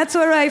 And that's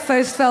where I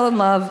first fell in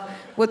love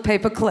with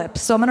paper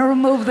clips. So I'm going to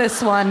remove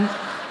this one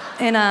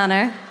in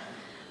honor.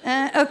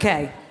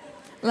 Okay.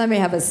 Let me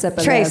have a sip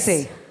of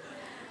Tracy. this.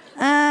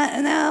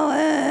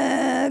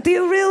 Now, do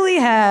you really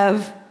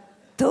have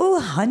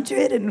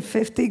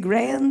 250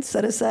 grand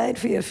set aside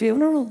for your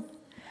funeral?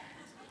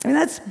 I mean,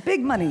 that's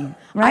big money,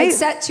 right? I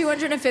set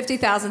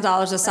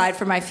 $250,000 aside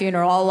for my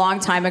funeral a long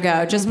time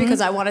ago just because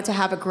I wanted to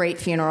have a great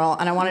funeral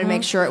and I wanted to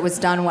make sure it was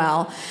done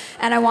well.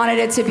 And I wanted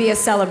it to be a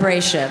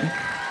celebration.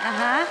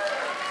 Uh-huh.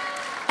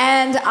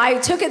 And I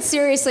took it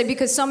seriously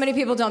because so many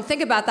people don't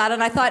think about that.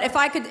 And I thought if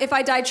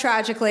I died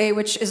tragically,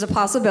 which is a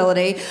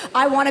possibility,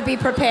 I want to be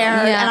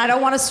prepared and I don't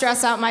want to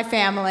stress out my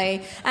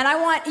family. And I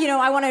want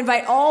to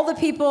invite all the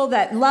people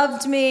that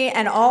loved me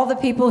and all the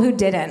people who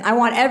didn't. I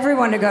want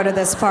everyone to go to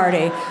this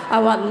party. I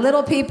want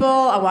little people.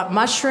 I want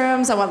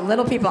mushrooms. I want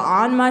little people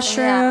on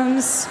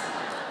mushrooms. Yeah.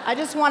 I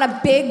just want a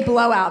big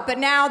blowout. But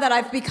now that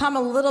I've become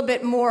a little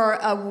bit more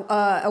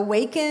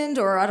awakened,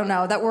 or I don't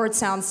know, that word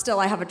sounds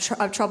still, I have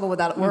trouble with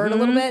that word a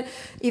little bit,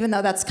 even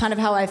though that's kind of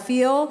how I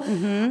feel.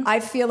 I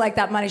feel like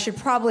that money should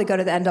probably go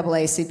to the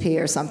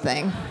NAACP or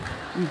something.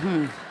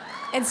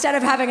 Instead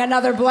of having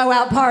another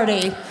blowout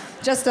party.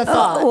 Just a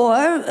thought.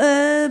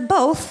 Or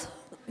both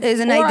is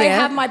an idea. Or I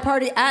have my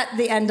party at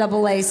the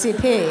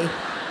NAACP.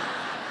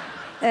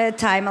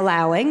 Time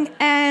allowing.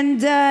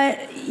 And, are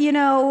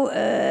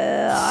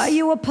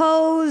you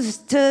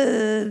opposed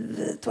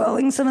to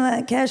throwing some of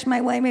that cash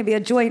my way? Maybe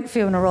a joint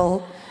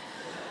funeral?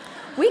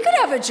 We could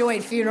have a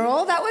joint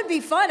funeral. That would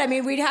be fun. I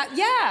mean,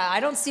 I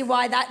don't see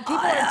why people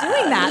are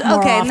doing that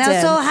more often.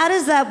 Now, so how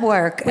does that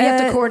work? We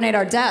have to coordinate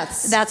our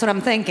deaths. That's what I'm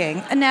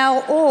thinking.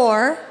 Now,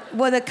 or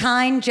with a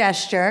kind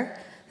gesture,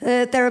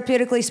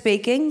 therapeutically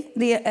speaking,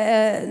 the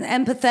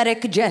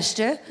empathetic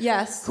gesture.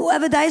 Yes.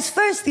 Whoever dies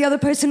first, the other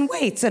person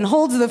waits and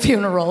holds the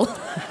funeral.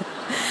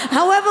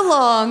 However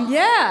long.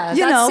 Yeah.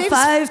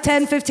 5,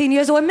 10, 15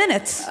 years or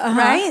minutes,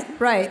 right?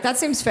 Right. That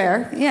seems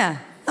fair. Yeah.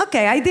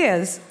 Okay,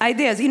 ideas.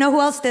 You know who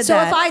else did so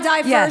that? So if I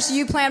die first,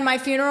 you plan my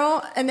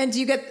funeral, and then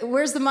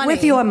where's the money?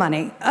 With your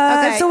money.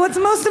 Okay. So what's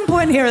most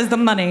important here is the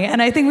money,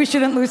 and I think we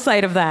shouldn't lose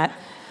sight of that.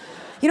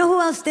 You know who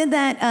else did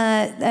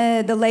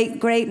that? The late,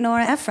 great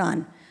Nora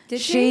Ephron.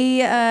 Did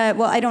she?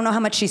 I don't know how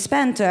much she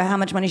spent or how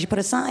much money she put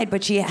aside,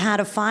 but she had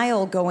a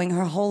file going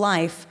her whole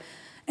life,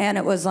 and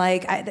it was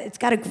like, it's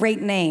got a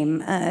great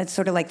name. It's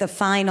sort of like the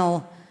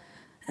final...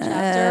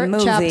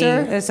 movie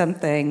or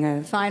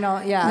something. Final,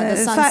 the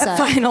sunset.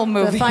 Final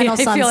movie. The final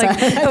sunset. I feel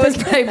like it was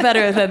probably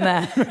better than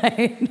that,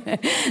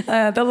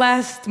 right? The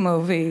last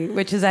movie,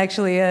 which is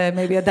actually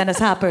maybe a Dennis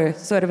Hopper,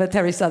 sort of a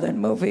Terry Southern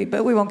movie,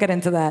 but we won't get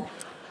into that.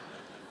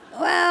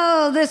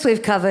 Well, this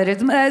we've covered.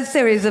 It's a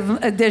series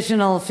of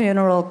additional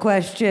funeral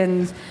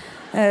questions,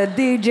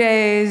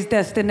 DJs,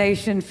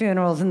 destination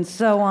funerals, and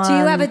so on. Do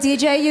you have a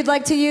DJ you'd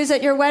like to use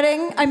at your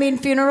wedding? I mean,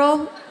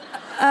 funeral?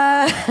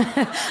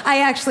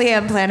 I actually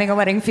am planning a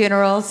wedding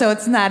funeral, so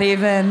it's not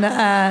even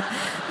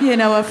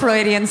a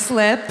Freudian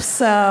slip.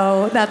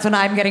 So that's when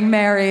I'm getting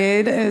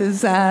married,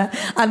 is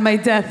on my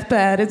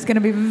deathbed. It's going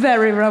to be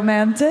very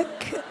romantic.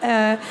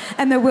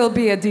 And there will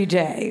be a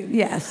DJ,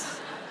 yes.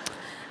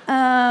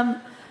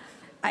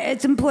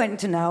 It's important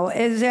to know,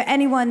 is there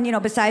anyone,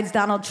 besides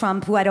Donald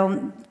Trump, who I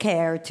don't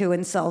care to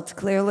insult,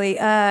 clearly,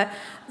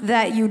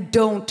 that you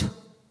don't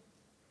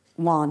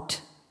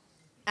want?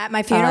 At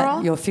my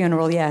funeral? Your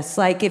funeral, yes.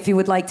 Like, if you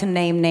would like to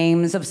name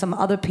names of some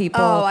other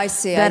people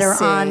that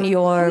are on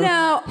your hit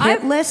I...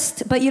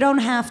 list, but you don't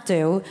have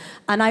to,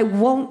 and I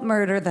won't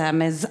murder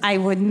them,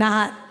 I'm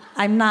not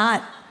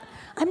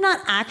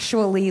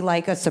actually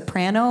like a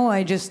soprano,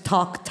 I just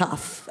talk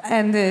tough.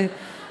 And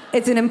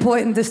it's an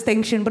important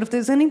distinction, but if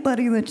there's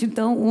anybody that you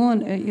don't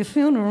want at your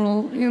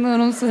funeral, you know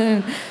what I'm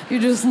saying, you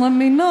just let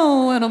me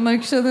know, and I'll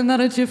make sure they're not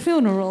at your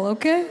funeral,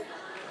 okay?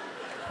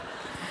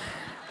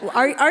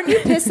 Aren't you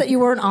pissed that you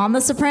weren't on The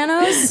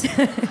Sopranos?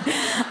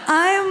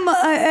 I'm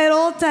at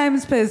all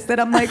times pissed that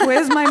I'm like,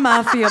 where's my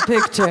mafia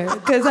picture?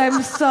 Because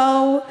I'm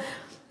so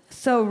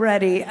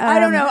ready.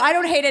 I don't know. I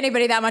don't hate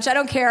anybody that much. I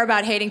don't care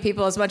about hating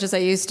people as much as I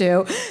used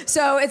to.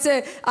 So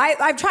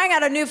I'm trying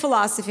out a new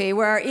philosophy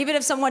where even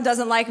if someone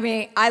doesn't like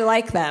me, I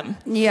like them.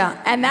 Yeah.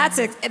 And that's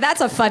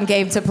a fun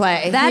game to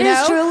play. That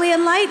is truly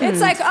enlightened. It's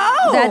like,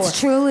 oh. That's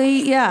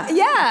truly, yeah.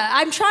 Yeah,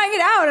 I'm trying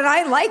it out and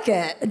I like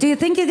it. Do you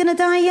think you're going to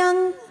die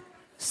young?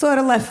 Sort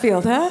of left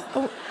field, huh?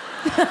 Oh.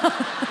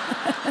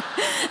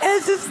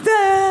 It's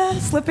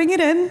just slipping it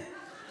in.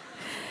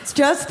 It's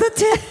just the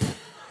tip.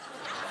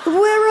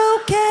 We're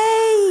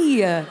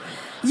okay.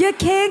 You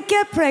can't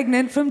get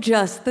pregnant from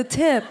just the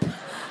tip.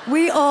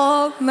 We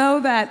all know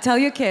that. Tell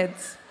your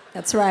kids.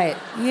 That's right.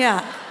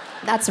 Yeah.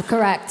 That's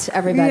correct,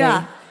 everybody.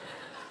 Yeah.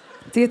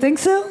 Do you think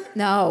so?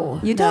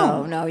 No. You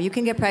don't? No, you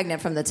can get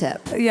pregnant from the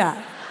tip.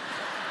 Yeah.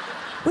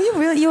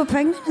 You were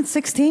pregnant at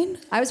 16?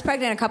 I was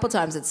pregnant a couple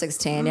times at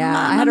 16, yeah.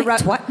 I had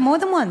more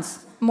than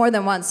once? More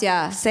than once,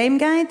 yeah. Same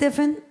guy,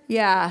 different?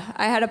 Yeah,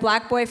 I had a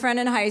black boyfriend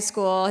in high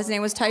school. His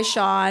name was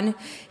Tyshawn.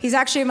 He's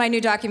actually in my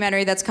new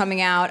documentary that's coming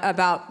out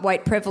about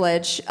white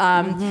privilege,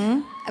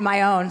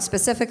 my own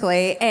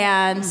specifically.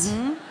 And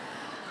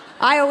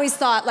I always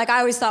thought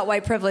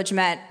white privilege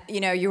meant,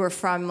 you were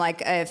from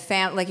like a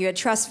like you had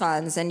trust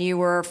funds and you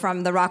were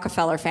from the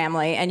Rockefeller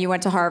family and you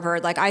went to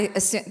Harvard. Like I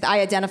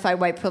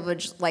identified white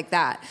privilege like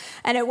that.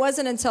 And it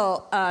wasn't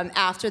until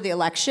after the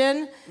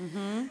election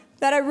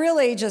that I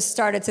really just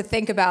started to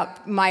think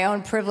about my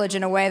own privilege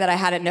in a way that I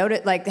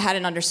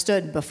hadn't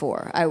understood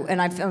before. I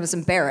was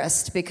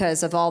embarrassed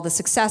because of all the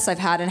success I've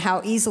had and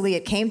how easily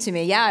it came to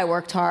me. Yeah, I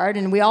worked hard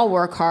and we all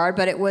work hard,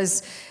 but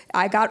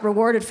I got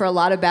rewarded for a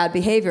lot of bad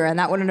behavior, and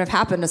that wouldn't have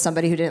happened to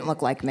somebody who didn't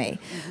look like me.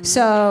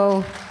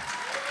 So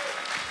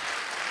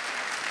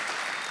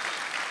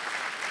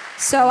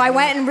I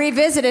went and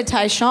revisited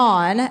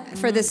Tyshawn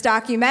for this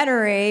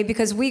documentary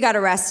because we got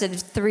arrested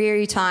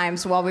 3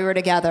 times while we were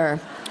together.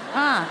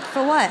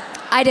 For what?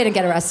 I didn't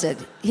get arrested.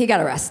 He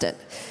got arrested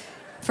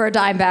for a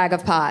dime bag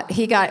of pot.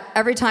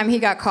 Every time he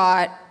got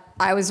caught,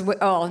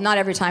 not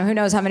every time, who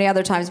knows how many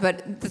other times,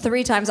 but the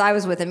 3 times I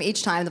was with him,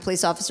 each time the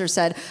police officer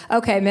said,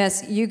 okay,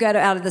 miss, you get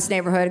out of this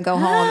neighborhood and go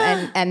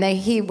home, and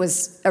he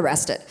was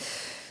arrested.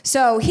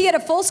 So he had a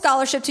full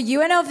scholarship to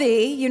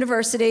UNLV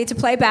University to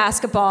play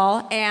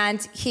basketball,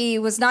 and he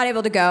was not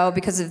able to go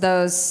because of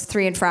those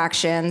 3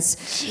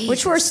 infractions,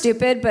 which were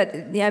stupid, but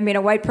a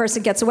white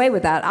person gets away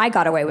with that. I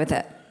got away with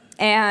it.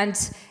 And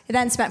he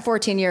then spent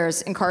 14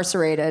 years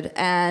incarcerated,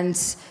 and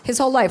his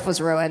whole life was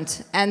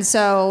ruined. And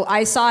so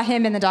I saw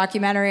him in the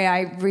documentary.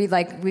 We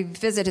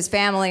visit his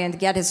family and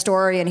get his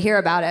story and hear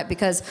about it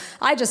because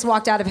I just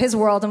walked out of his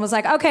world and was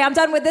like, okay, I'm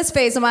done with this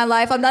phase of my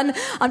life. I'm done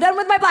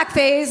with my black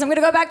phase. I'm going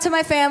to go back to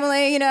my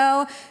family,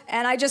 And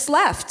I just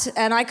left,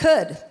 and I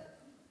could.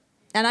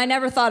 And I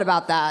never thought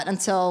about that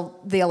until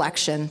the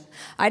election.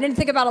 I didn't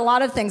think about a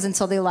lot of things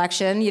until the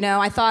election.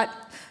 I thought,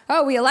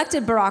 oh, we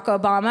elected Barack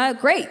Obama.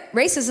 Great.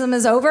 Racism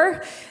is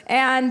over.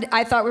 And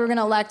I thought we were going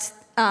to elect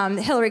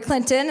Hillary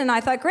Clinton. And I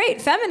thought,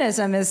 great.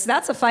 Feminism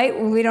that's a fight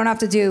we don't have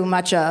to do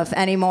much of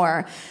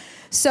anymore.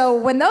 So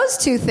when those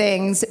 2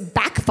 things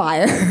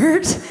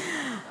backfired,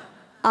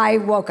 I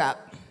woke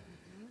up.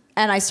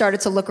 And I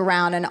started to look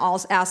around and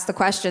ask the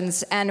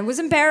questions. And was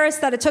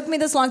embarrassed that it took me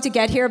this long to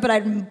get here, but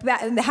I'm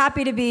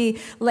happy to be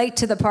late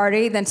to the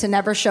party than to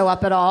never show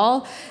up at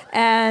all.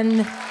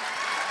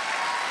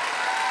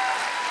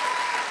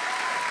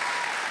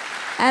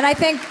 And I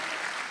think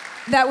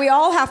that we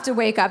all have to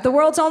wake up. The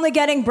world's only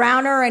getting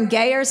browner and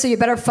gayer, so you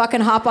better fucking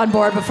hop on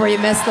board before you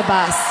miss the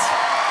bus.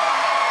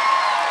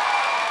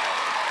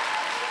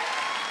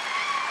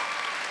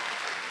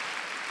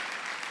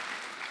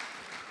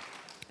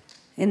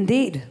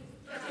 Indeed.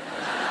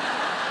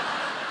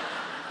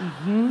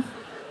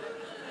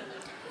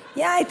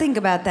 Yeah, I think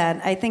about that.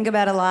 I think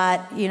about a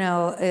lot,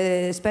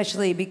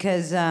 especially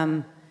because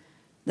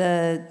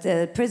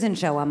the prison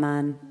show I'm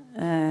on.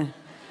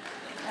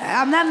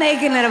 I'm not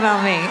making it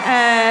about me.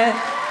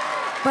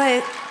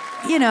 But,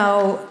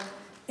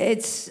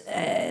 it's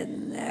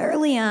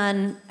early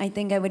on, I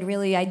think I would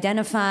really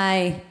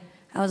identify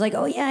I was like,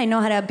 oh yeah, I know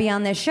how to be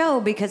on this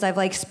show because I've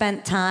like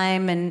spent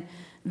time in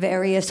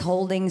various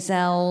holding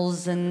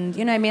cells and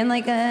you know what I mean,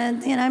 like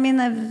I've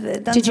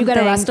done. Did you get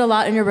arrested a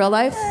lot in your real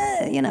life?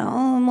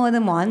 More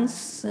than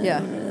once. Yeah.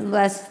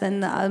 Less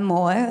than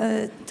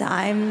more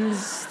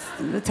times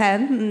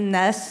 10,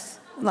 less.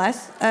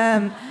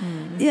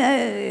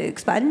 Yeah,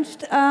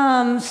 expunged.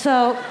 Cut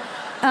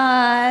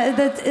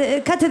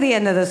to the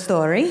end of the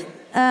story.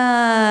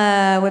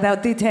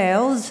 Without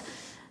details.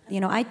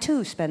 I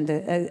too spend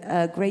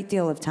a great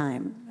deal of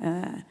time,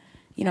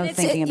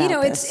 thinking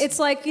about this. It's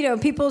like,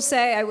 people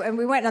say, and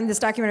we went on this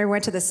documentary, we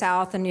went to the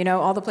South and,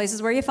 all the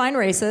places where you find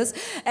races,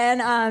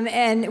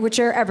 and which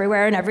are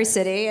everywhere in every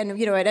city. And,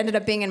 it ended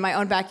up being in my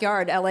own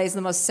backyard. LA is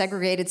the most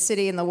segregated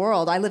city in the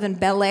world. I live in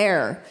Bel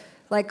Air.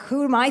 Like,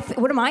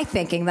 what am I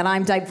thinking that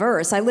I'm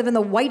diverse? I live in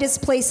the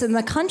whitest place in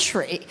the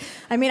country.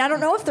 I mean, I don't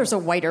know if there's a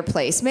whiter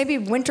place. Maybe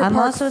Winter Park. I'm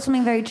also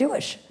something very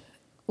Jewish.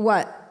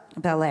 What?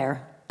 Bel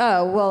Air.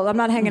 Oh, well, I'm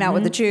not hanging out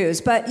with the Jews.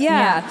 But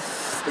yeah,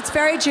 it's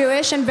very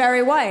Jewish and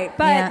very white.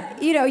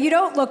 But, you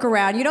don't look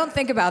around. You don't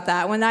think about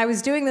that. When I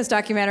was doing this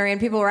documentary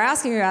and people were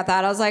asking me about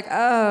that, I was like,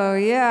 oh,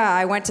 yeah.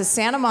 I went to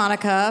Santa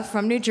Monica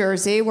from New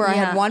Jersey where I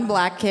had one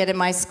black kid in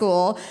my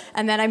school.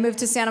 And then I moved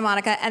to Santa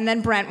Monica and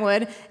then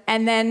Brentwood.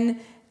 And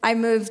then I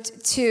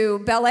moved to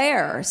Bel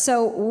Air.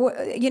 So,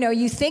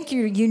 you think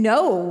you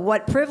know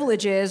what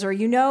privilege is, or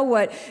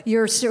what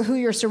who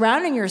you're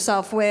surrounding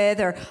yourself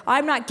with, or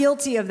I'm not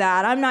guilty of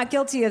that. I'm not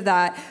guilty of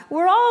that.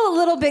 We're all a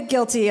little bit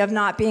guilty of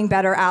not being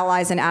better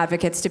allies and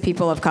advocates to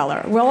people of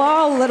color. We're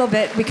all a little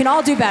bit, we can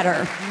all do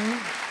better.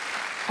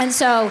 Mm-hmm. And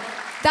so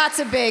that's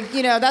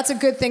that's a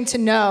good thing to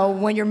know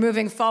when you're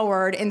moving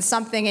forward in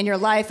something in your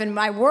life. And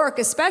my work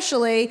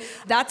especially,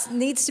 that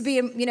needs to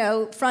be,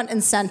 front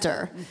and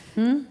center.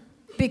 Mm-hmm.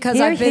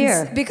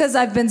 Because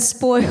I've been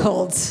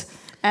spoiled,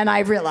 and I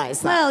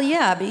realize that. Well,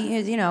 yeah,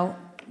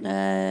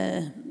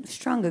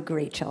 strong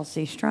agree,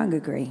 Chelsea. Strong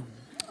agree.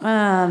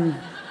 But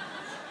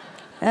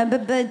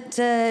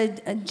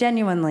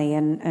genuinely,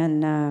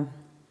 and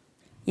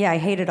I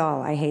hate it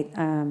all. I hate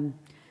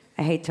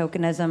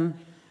tokenism.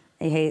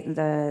 I hate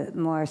the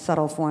more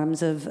subtle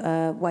forms of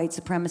white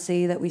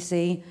supremacy that we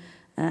see.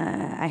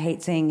 I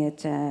hate seeing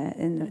it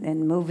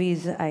in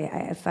movies.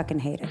 I fucking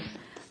hate it.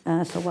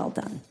 So well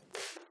done.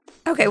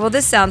 Okay, well,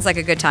 this sounds like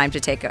a good time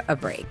to take a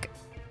break.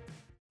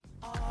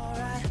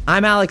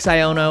 I'm Alex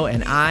Iono,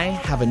 and I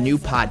have a new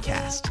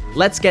podcast.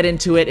 Let's Get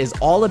Into It is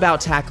all about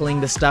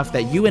tackling the stuff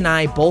that you and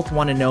I both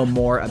want to know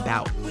more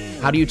about.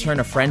 How do you turn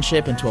a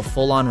friendship into a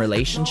full-on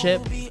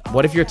relationship?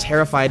 What if you're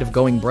terrified of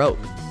going broke?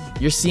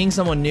 You're seeing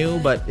someone new,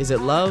 but is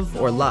it love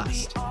or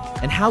lust?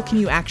 And how can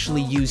you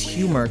actually use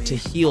humor to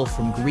heal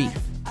from grief?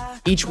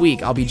 Each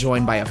week, I'll be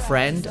joined by a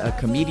friend, a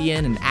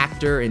comedian, an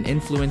actor, an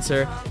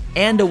influencer,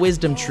 and a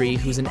wisdom tree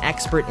who's an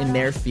expert in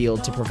their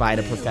field to provide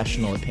a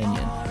professional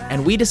opinion.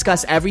 And we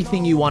discuss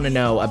everything you want to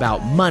know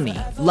about money,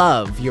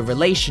 love, your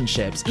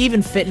relationships,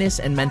 even fitness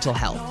and mental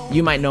health.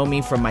 You might know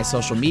me from my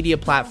social media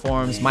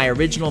platforms, my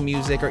original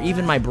music, or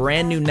even my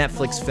brand new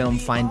Netflix film,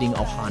 Finding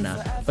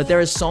Ohana. But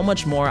there is so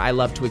much more I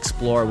love to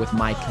explore with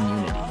my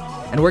community.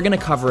 And we're going to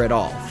cover it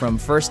all, from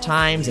first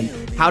times and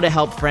how to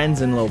help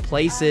friends in low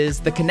places,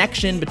 the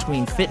connection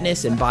between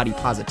fitness and body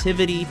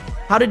positivity,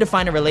 how to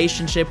define a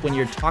relationship when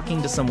you're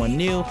talking to someone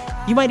new.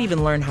 You might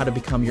even learn how to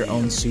become your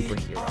own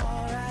superhero.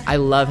 I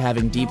love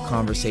having deep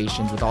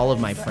conversations with all of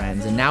my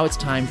friends, and now it's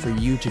time for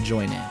you to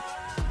join in.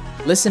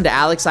 Listen to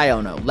Alex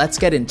Iono, Let's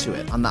Get Into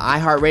It, on the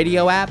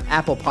iHeartRadio app,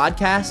 Apple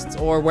Podcasts,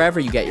 or wherever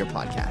you get your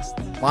podcasts.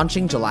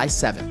 Launching July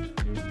 7th.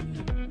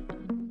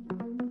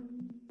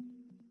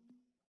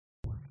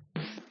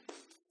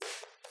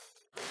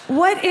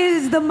 What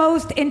is the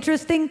most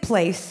interesting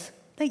place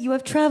that you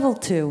have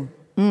traveled to?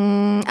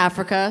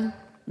 Africa.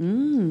 I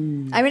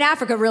mean,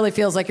 Africa really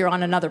feels like you're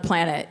on another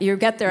planet. You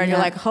get there and you're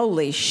like,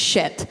 holy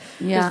shit.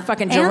 Yeah. There's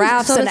fucking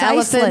giraffes and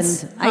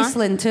elephants.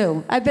 Iceland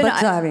too. I've been.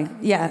 Sorry.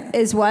 Yeah.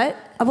 Is what?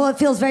 Well, it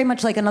feels very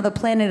much like another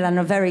planet on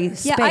a very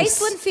space. Yeah,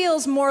 Iceland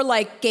feels more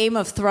like Game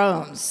of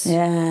Thrones.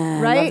 Yeah,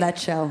 right? I love that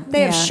show.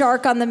 They have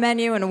shark on the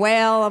menu and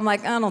whale. I'm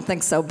like, I don't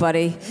think so,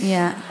 buddy.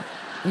 Yeah.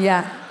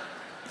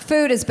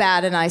 Food is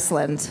bad in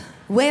Iceland.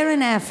 Where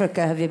in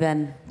Africa have you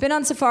been? Been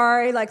on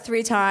safari like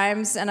 3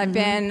 times, and I've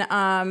been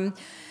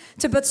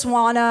to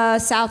Botswana,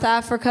 South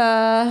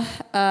Africa.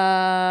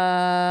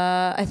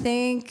 I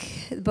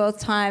think both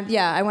times.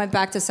 Yeah, I went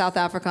back to South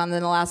Africa, and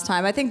then the last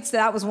time. I think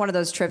that was one of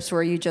those trips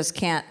where you just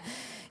can't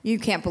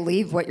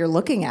believe what you're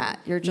looking at.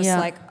 You're just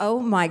like, oh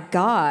my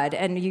God.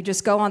 And you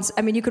just go on,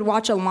 I mean, you could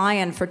watch a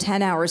lion for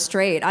 10 hours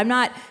straight. I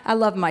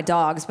love my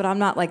dogs, but I'm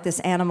not like this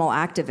animal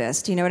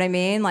activist. You know what I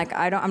mean? Like,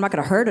 I'm not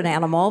going to hurt an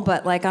animal,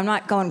 but like, I'm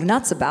not going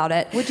nuts about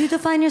it. Would you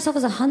define yourself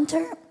as a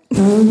hunter?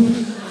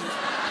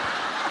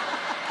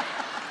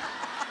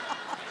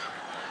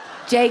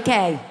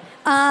 JK.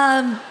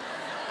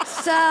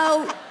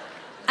 So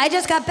I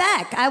just got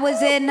back. I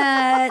was in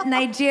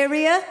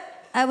Nigeria.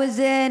 I was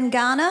in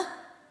Ghana.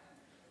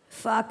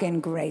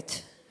 Fucking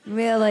great.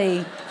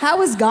 really. How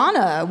was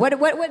Ghana? What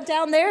went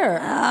down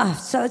there?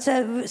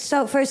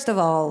 So first of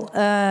all,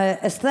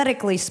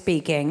 aesthetically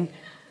speaking,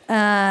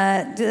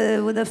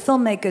 with a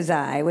filmmaker's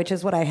eye, which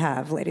is what I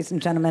have, ladies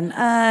and gentlemen,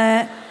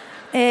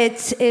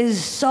 it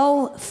is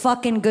so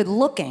fucking good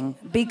looking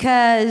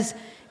because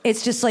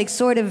it's just like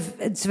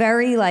it's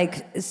very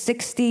like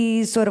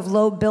 60s sort of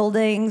low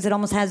buildings. It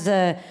almost has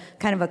a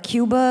kind of a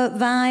Cuba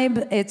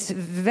vibe. It's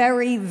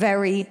very,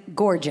 very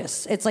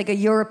gorgeous. It's like a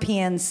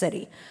European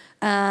city.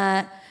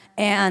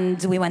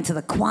 And we went to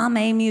the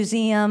Kwame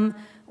Museum,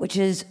 which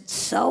is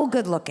so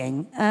good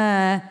looking.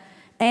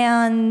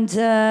 And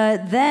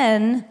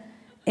then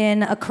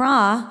in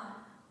Accra,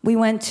 we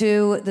went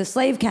to the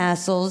slave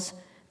castles,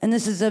 and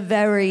this is a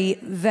very,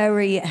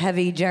 very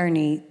heavy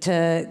journey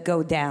to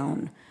go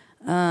down.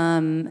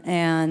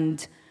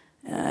 And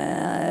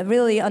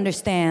really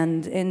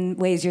understand in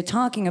ways you're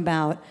talking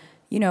about,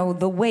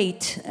 the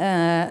weight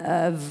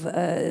of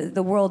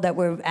the world that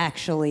we're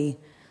actually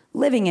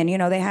living in.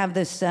 They have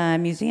this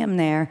museum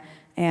there,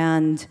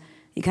 and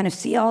you kind of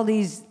see all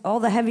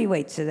the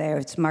heavyweights are there.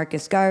 It's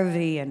Marcus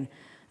Garvey and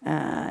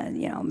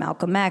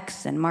Malcolm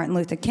X and Martin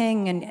Luther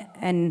King,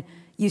 and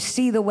you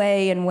see the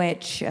way in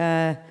which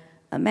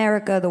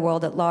America, the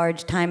world at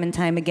large, time and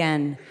time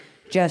again,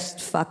 just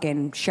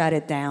fucking shut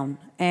it down.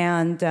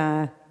 And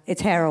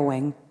it's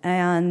harrowing.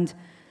 And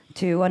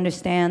to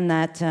understand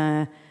that,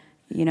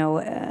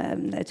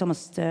 it's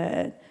almost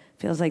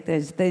feels like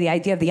there's the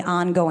idea of the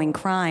ongoing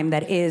crime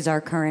that is our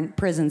current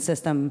prison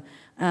system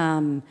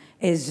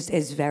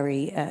is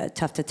very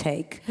tough to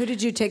take. Who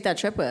did you take that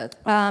trip with?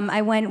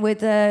 I went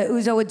with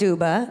Uzo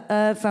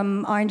Aduba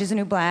from Orange is the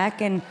New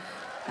Black, and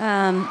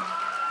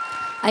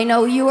I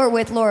know you were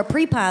with Laura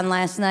Prepon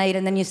last night,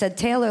 and then you said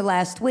Taylor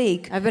last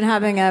week. I've been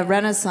having a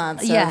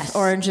renaissance of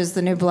Orange is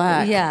the New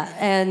Black. Yeah,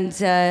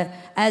 and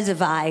as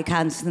have I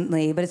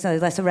constantly, but it's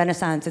less a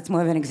renaissance, it's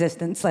more of an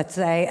existence, let's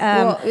say.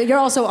 Well, you're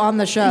also on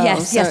the show.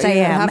 Yes, I am.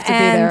 You have to be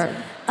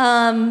there.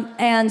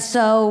 And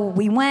so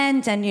we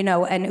went, and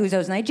and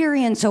Uzo's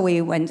Nigerian, so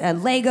we went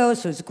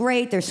Lagos. It was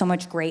great. There's so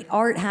much great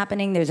art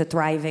happening. There's a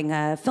thriving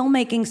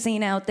filmmaking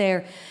scene out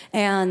there,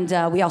 and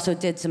we also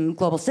did some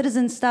global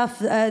citizen stuff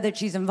that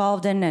she's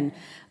involved in,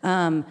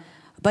 and.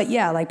 But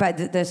yeah, like by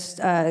this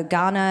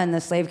Ghana and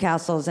the slave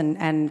castles,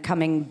 and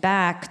coming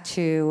back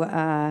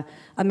to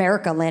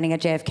America, landing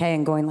at JFK,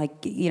 and going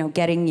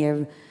getting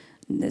your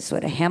this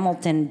sort of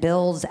Hamilton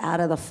bills out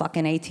of the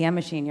fucking ATM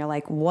machine. You're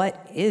like,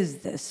 what is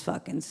this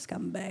fucking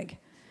scumbag?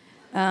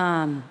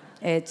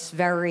 It's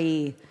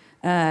very,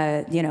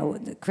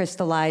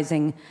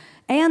 crystallizing,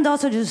 and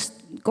also just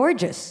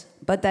gorgeous.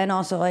 But then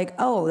also like,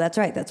 oh, that's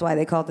right. That's why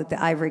they called it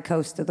the Ivory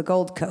Coast or the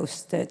Gold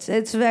Coast. It's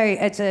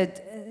a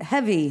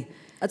heavy.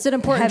 That's an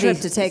important trip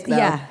to take, though.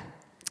 Yeah.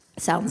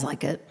 Sounds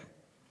like it.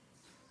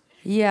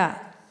 Yeah.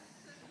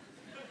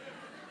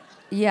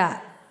 Yeah.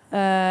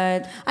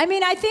 I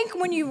mean, I think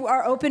when you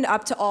are opened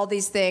up to all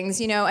these things,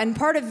 and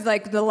part of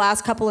like the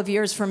last couple of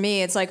years for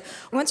me, it's like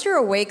once you're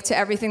awake to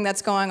everything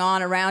that's going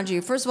on around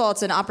you, first of all,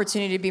 it's an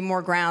opportunity to be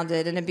more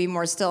grounded and to be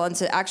more still and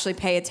to actually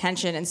pay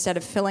attention instead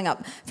of filling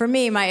up. For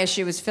me, my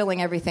issue is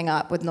filling everything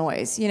up with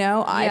noise.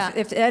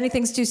 If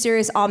anything's too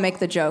serious, I'll make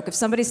the joke. If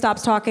somebody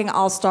stops talking,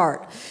 I'll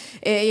start.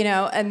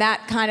 And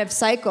that kind of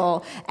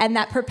cycle and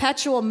that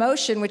perpetual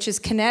motion, which is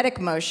kinetic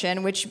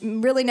motion, which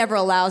really never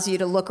allows you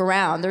to look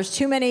around. There's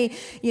too many,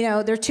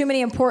 there are too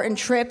many important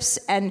trips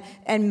and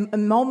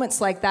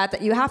moments like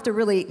that you have to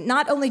really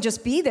not only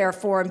just be there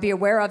for and be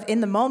aware of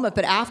in the moment,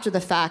 but after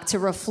the fact to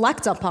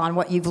reflect upon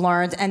what you've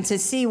learned and to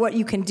see what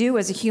you can do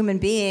as a human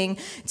being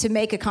to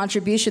make a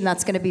contribution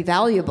that's going to be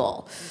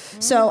valuable.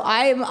 Mm-hmm. So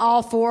I'm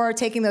all for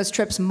taking those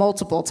trips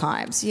multiple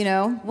times,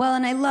 Well,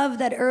 and I love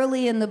that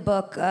early in the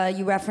book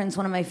you reference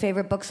one of my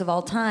favorite books of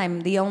all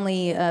time, the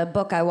only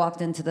book I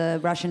walked into the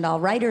Russian Doll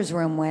writer's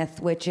room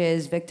with, which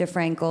is Viktor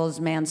Frankl's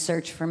Man's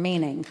Search for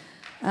Meaning.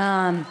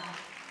 But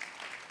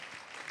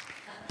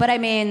I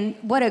mean,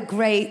 what a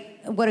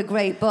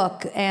great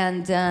book,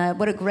 and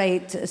what a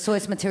great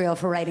source material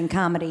for writing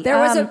comedy. There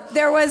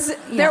was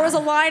a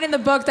line in the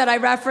book that I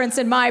reference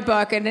in my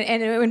book and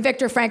in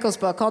Viktor Frankl's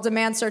book called A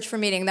Man's Search for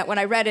Meaning, that when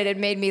I read it, it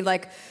made me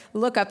like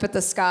look up at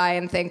the sky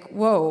and think,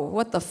 whoa,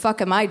 what the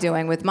fuck am I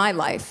doing with my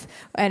life?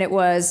 And it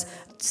was,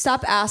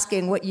 stop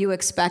asking what you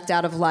expect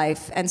out of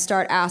life and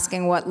start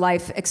asking what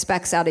life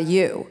expects out of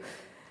you.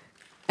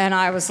 And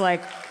I was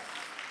like,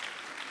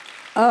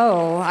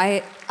 oh,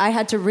 I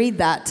had to read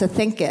that to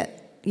think it.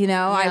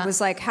 Yeah. I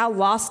was like, how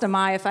lost am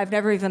I if I've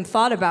never even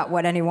thought about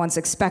what anyone's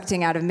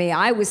expecting out of me?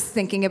 I was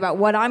thinking about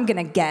what I'm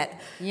going to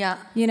get. Yeah.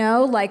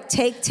 Like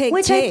take.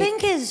 Which I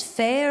think is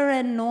fair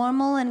and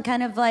normal and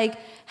kind of like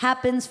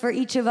happens for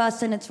each of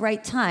us in its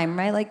right time,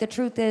 right? Like the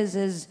truth is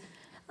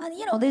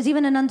there's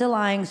even an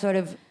underlying sort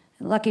of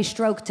lucky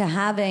stroke to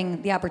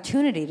having the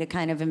opportunity to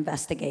kind of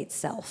investigate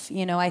self.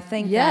 I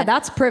think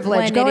that's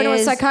privilege. Going to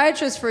a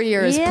psychiatrist for a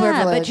year is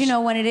privilege.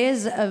 But when it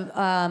is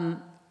a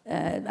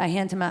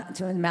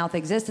hand-to-mouth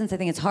existence, I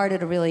think it's harder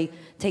to really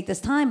take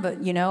this time. But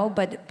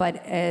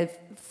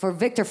for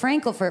Viktor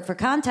Frankl, for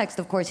context,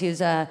 of course, he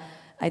was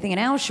I think,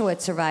 an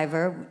Auschwitz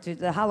survivor to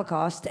the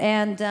Holocaust,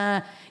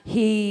 and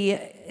he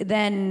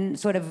then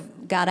sort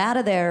of got out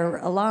of there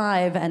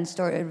alive and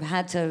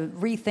had to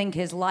rethink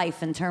his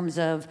life in terms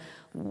of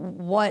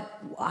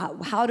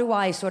how do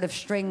I sort of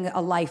string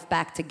a life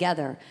back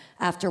together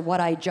after what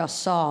I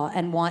just saw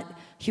and what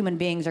human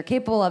beings are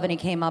capable of. And he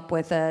came up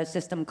with a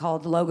system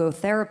called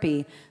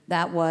logotherapy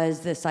that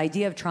was this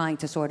idea of trying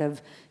to sort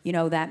of,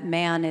 that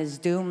man is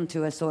doomed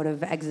to a sort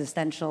of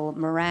existential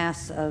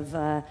morass of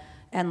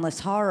endless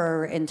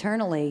horror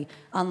internally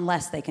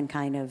unless they can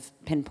kind of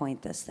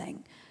pinpoint this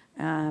thing,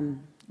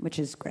 which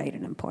is great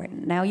and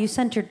important. Now, you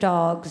sent your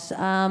dogs,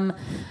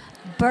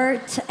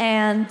 Bert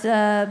and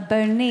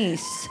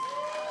Bernice.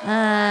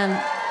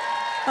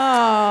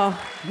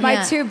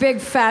 My two big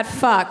fat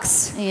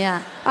fucks.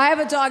 Yeah. I have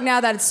a dog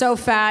now that's so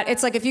fat.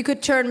 It's like if you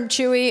could turn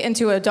Chewy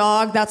into a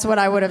dog, that's what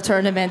I would have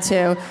turned him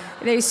into.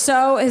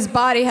 His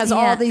body has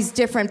all these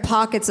different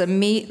pockets of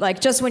meat. Like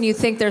just when you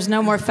think there's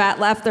no more fat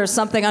left, there's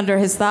something under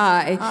his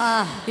thigh.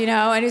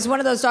 And he's one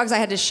of those dogs I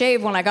had to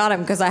shave when I got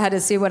him because I had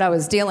to see what I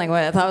was dealing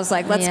with. I was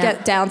like, let's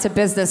get down to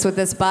business with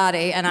this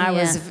body. And I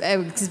was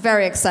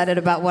very excited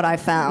about what I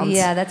found.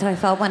 Yeah, that's how I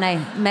felt when I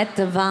met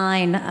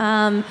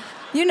Divine.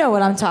 You know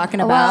what I'm talking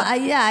about.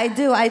 Well, I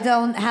do. I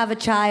don't have a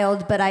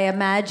child, but I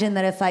imagine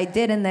that if I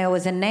did and there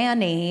was a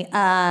nanny,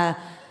 I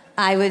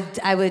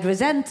would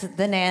resent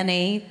the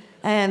nanny,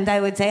 and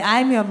I would say,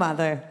 "I'm your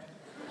mother."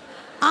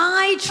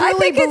 I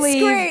truly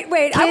believe. It's great.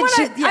 Wait, I want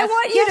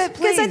you to,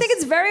 because I think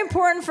it's very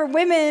important for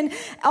women,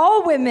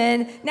 all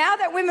women, now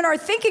that women are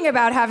thinking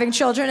about having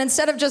children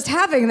instead of just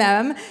having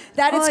them,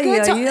 that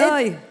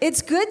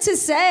it's good to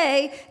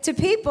say to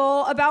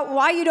people about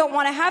why you don't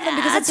want to have them.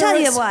 Because I'll tell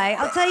you why.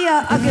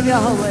 I'll give you a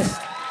whole list.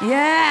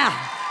 Yeah.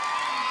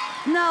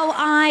 No,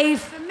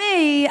 for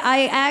me,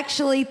 I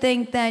actually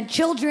think that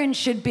children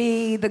should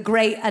be the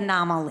great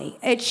anomaly.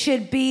 It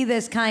should be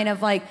this kind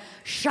of like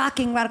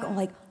shocking, radical,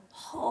 like,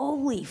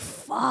 holy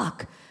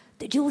fuck,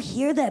 did you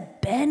hear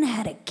that Ben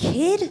had a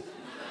kid?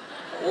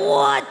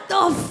 What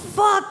the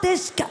fuck,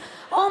 this guy,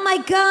 oh my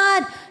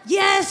God,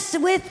 yes,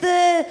 with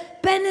the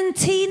Ben and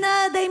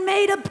Tina, they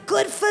made up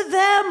good for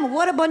them.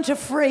 What a bunch of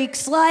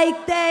freaks,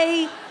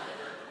 they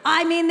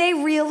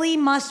really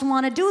must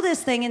want to do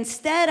this thing.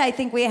 Instead, I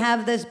think we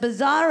have this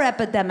bizarre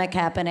epidemic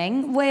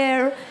happening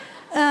where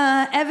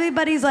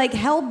everybody's like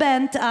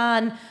hell-bent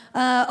on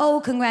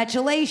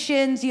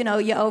congratulations,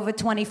 you're over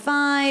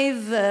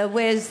 25,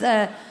 where's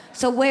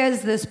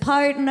this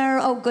partner?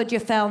 Oh, good, you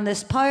found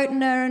this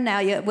partner.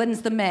 Now,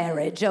 when's the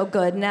marriage? Oh,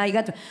 good, now you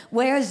got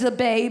where's the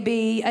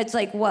baby? It's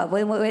like, what?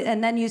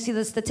 And then you see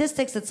the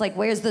statistics, it's like,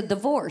 where's the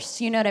divorce?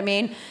 You know what I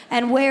mean?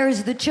 And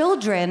where's the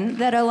children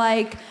that are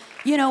like,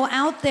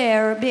 out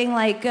there being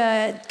like,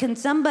 can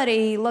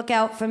somebody look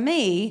out for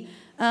me?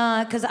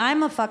 Because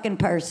I'm a fucking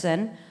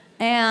person.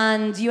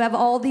 And you have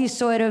all these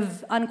sort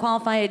of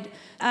unqualified,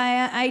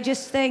 I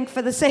just think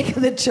for the sake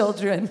of the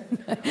children,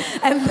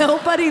 and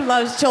nobody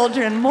loves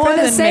children more than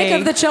me. For the sake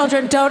of the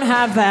children, don't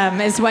have them,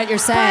 is what you're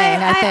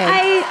saying, I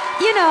think.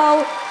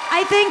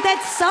 I think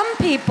that some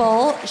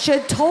people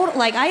should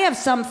I have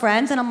some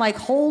friends, and I'm like,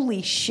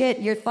 holy shit,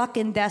 your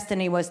fucking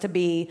destiny was to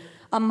be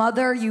a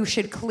mother. You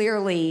should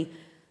clearly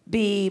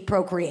be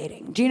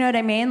procreating. Do you know what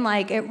I mean?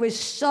 Like, it was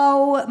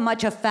so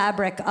much a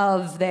fabric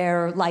of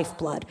their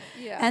lifeblood.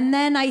 Yeah. And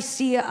then I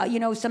see,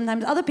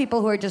 sometimes other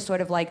people who are just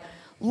sort of like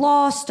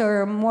lost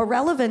or more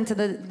relevant to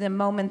the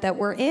moment that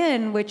we're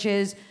in, which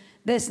is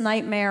this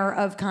nightmare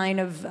of kind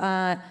of,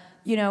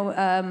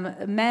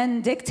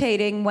 men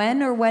dictating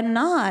when or when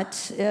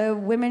not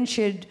women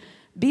should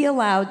be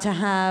allowed to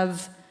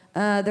have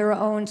their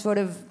own sort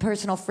of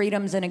personal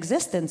freedoms and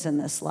existence in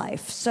this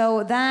life.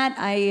 So that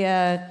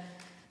I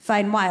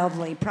find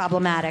wildly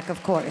problematic,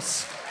 of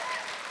course.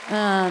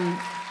 I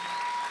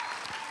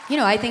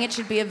think it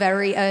should be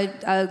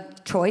a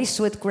choice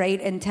with great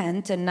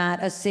intent and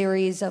not a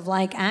series of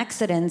like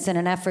accidents in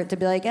an effort to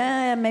be like,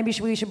 maybe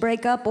we should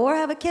break up or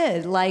have a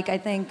kid. Like, I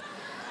think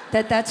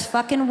that's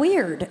fucking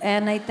weird.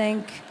 And I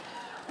think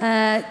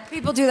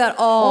people do that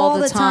all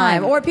the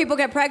time. Or people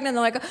get pregnant,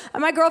 they're like,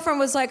 my girlfriend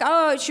was like,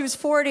 she was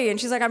 40, and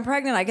she's like, I'm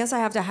pregnant, I guess I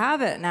have to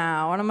have it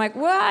now. And I'm like,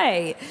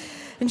 why?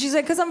 And she's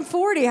like, because I'm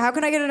 40. How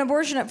can I get an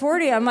abortion at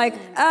 40? I'm like,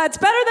 it's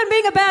better than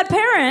being a bad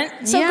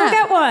parent, so go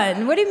get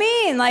one. What do you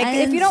mean? Like,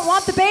 if you don't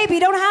want the baby,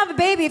 don't have a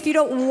baby if you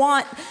don't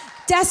want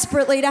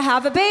desperately to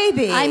have a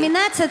baby. I mean,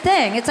 that's the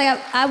thing. It's like,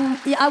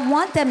 I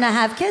want them to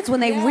have kids when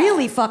they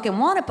really fucking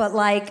want it, but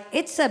like,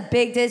 it's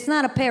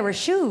not a pair of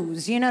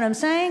shoes. You know what I'm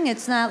saying?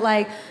 It's not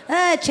like,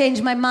 I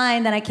changed my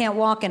mind and I can't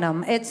walk in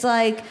them. It's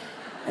like,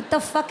 what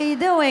the fuck are you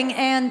doing?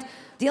 And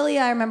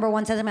Delia, I remember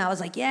one time I was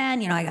like,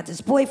 I got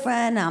this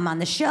boyfriend, I'm on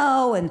the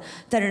show, and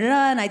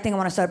da-da-da, and I think I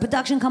want to start a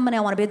production company,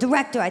 I want to be a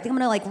director, I think I'm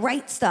going to,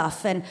 write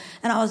stuff, and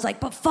I was like,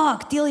 but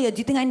fuck, Delia, do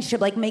you think I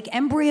should, make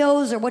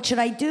embryos, or what should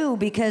I do,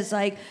 because,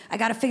 I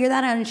got to figure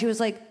that out, and she was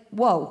like,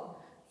 whoa,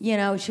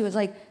 she was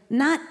like,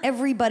 not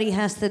everybody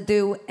has to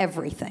do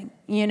everything,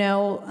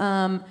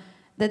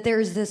 that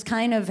there's this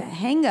kind of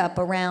hang up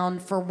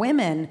around for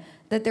women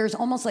that there's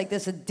almost like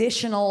this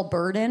additional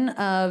burden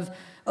of,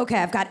 okay,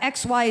 I've got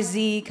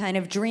XYZ kind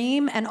of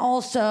dream, and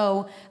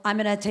also I'm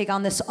gonna take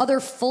on this other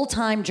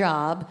full-time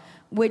job,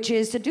 which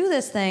is to do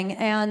this thing.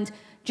 And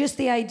just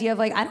the idea of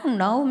like, I don't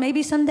know,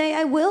 maybe someday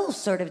I will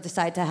sort of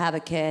decide to have a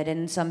kid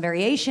in some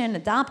variation,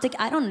 adopt it.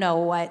 I don't know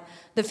what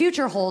the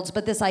future holds,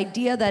 but this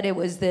idea that it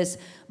was this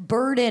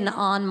burden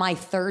on my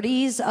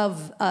 30s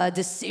of a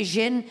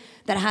decision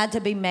that had to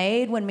be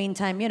made when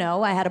meantime,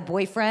 I had a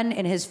boyfriend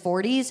in his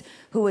 40s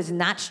who was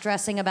not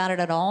stressing about it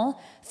at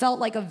all, felt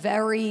like a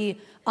very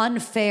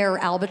unfair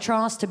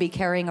albatross to be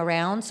carrying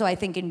around. So I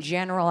think in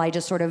general, I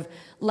just sort of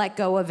let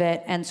go of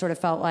it and sort of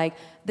felt like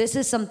this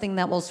is something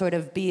that will sort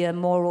of be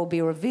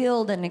be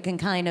revealed, and it can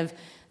kind of,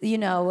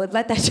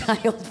 let that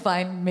child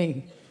find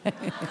me.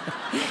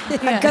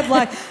 Good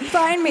luck.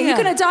 Find me. You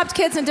can adopt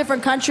kids in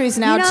different countries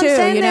now, too. What I'm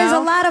saying? There's a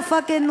lot of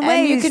fucking ways.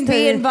 And you can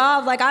be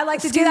involved. Like, I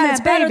like to do that. It's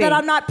better baby. that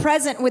I'm not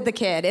present with the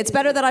kid. It's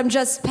better that I'm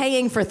just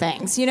paying for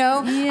things,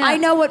 Yeah. I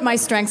know what my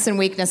strengths and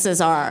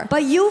weaknesses are.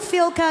 But you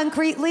feel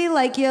concretely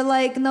like you're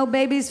like, no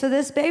babies for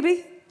this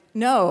baby?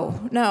 No,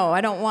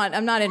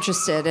 I'm not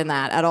interested in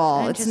that at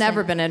all. It's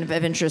never been of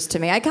interest to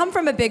me. I come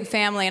from a big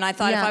family, and I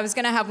thought if I was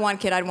going to have one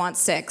kid, I'd want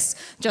 6,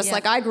 just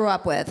like I grew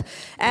up with.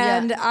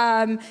 And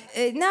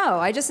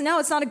I just know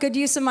it's not a good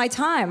use of my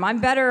time.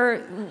 I'm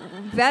better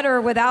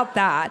without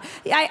that.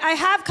 I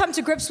have come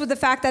to grips with the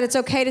fact that it's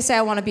okay to say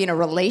I want to be in a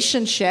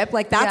relationship.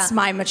 Like, that's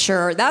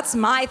that's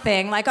my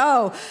thing. Like,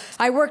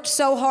 I worked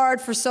so hard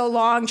for so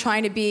long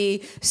trying to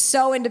be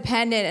so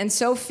independent and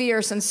so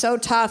fierce and so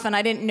tough, and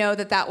I didn't know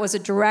that was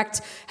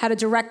had a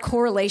direct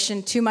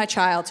correlation to my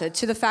childhood,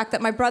 to the fact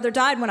that my brother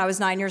died when I was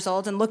 9 years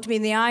old and looked me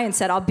in the eye and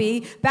said, I'll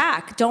be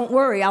back. Don't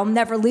worry. I'll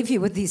never leave you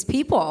with these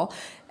people.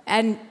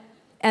 And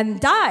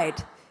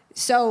died.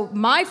 So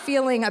my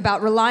feeling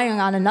about relying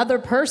on another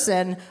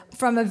person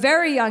from a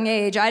very young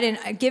age, I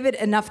didn't give it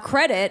enough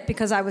credit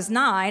because I was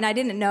 9. I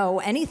didn't know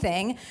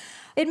anything.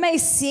 It may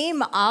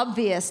seem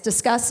obvious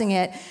discussing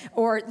it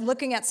or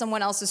looking at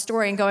someone else's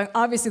story and going,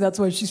 obviously that's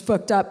why she's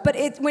fucked up.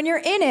 But when you're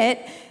in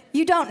it,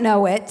 you don't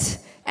know it.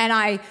 And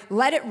I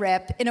let it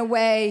rip in a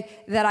way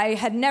that I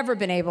had never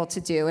been able to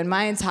do in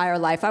my entire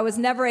life. I was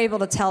never able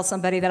to tell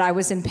somebody that I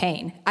was in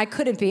pain. I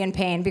couldn't be in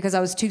pain because I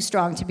was too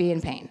strong to be in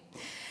pain.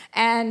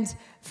 And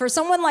for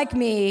someone like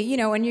me,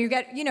 when you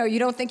get, you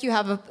don't think you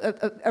have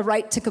a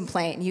right to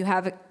complain. You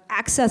have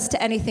access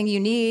to anything you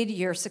need.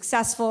 You're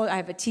successful. I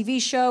have a TV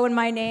show in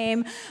my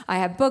name. I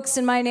have books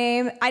in my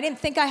name. I didn't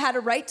think I had a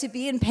right to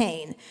be in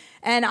pain.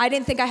 And I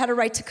didn't think I had a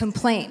right to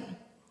complain.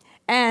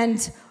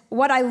 And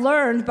what I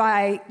learned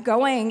by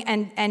going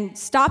and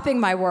stopping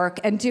my work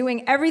and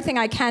doing everything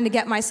I can to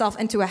get myself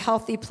into a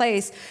healthy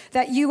place,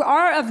 that you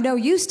are of no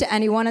use to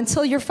anyone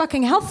until you're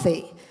fucking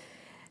healthy.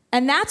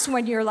 And that's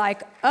when you're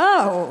like,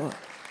 oh,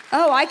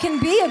 I can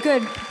be a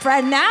good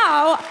friend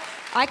now.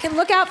 I can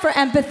look out for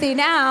empathy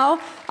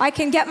now. I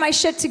can get my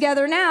shit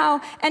together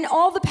now. And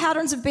all the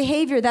patterns of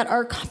behavior that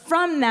are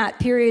from that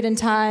period of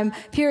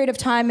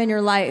time in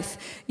your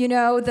life.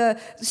 The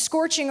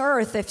scorching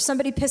earth, if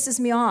somebody pisses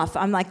me off,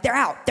 I'm like, they're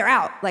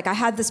out. Like, I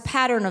had this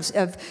pattern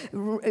of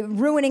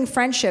ruining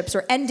friendships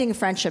or ending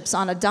friendships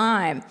on a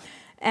dime.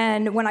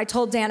 And when I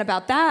told Dan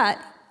about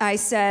that, I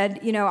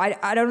said,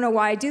 I don't know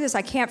why I do this.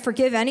 I can't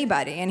forgive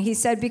anybody. And he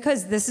said,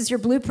 because this is your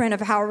blueprint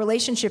of how a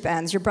relationship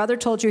ends. Your brother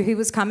told you he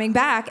was coming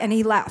back, and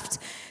he left.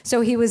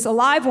 So he was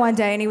alive one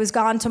day, and he was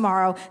gone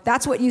tomorrow.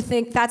 That's what you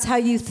think. That's how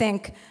you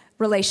think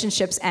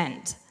relationships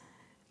end.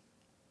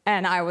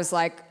 And I was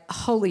like,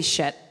 holy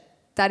shit,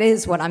 that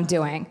is what I'm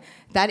doing.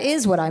 That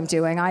is what I'm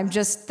doing.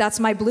 That's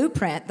my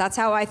blueprint. That's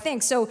how I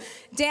think. So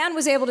Dan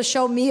was able to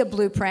show me a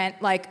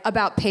blueprint, like,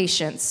 about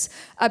patience,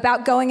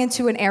 about going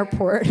into an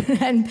airport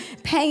and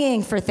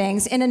paying for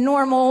things in a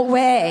normal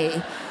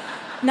way,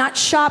 not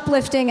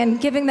shoplifting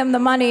and giving them the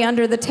money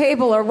under the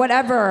table or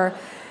whatever,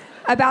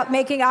 about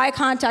making eye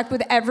contact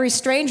with every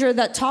stranger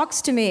that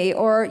talks to me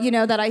or,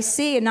 that I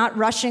see, and not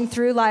rushing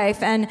through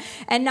life and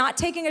not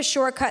taking a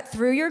shortcut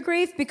through your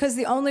grief, because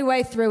the only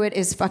way through it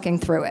is fucking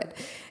through it.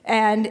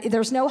 And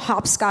there's no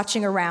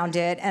hopscotching around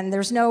it, and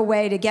there's no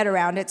way to get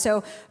around it.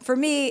 So for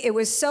me, it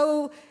was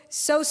so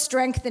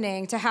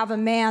strengthening to have a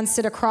man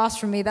sit across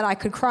from me that I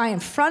could cry in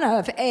front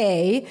of,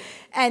 and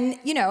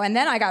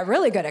then I got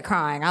really good at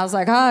crying. I was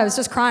like, I was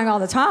just crying all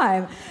the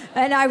time.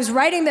 And I was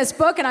writing this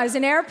book, and I was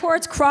in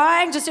airports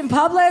crying just in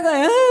public,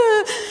 like,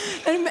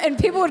 and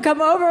people would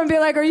come over and be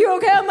like, are you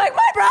okay? I'm like,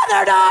 my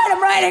brother died,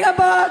 I'm writing a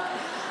book.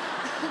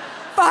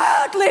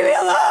 Fuck, leave me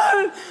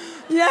alone.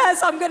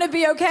 Yes, I'm going to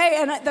be okay.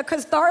 And the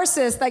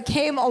catharsis that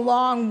came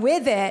along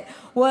with it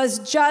was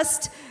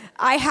just,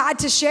 I had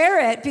to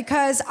share it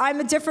because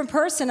I'm a different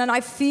person, and I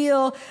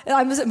feel,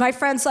 my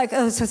friend's like,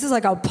 oh, this is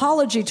like an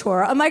apology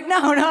tour. I'm like,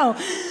 no.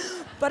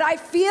 But I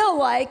feel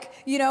like,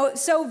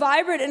 so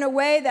vibrant in a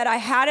way that I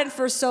hadn't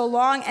for so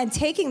long, and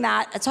taking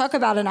that, talk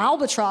about an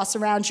albatross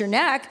around your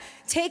neck,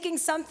 taking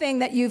something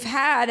that you've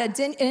had,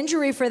 an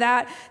injury for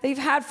that you've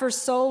had for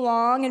so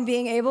long, and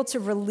being able to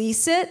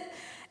release it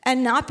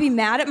and not be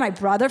mad at my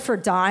brother for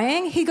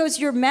dying? He goes,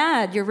 you're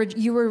mad.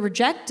 You were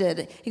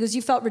rejected. He goes,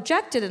 you felt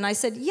rejected. And I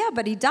said, yeah,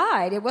 but he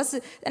died. It was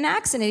an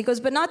accident. He goes,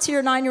 but not to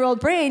your 9-year-old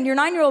brain. Your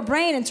 9-year-old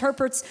brain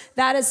interprets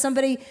that as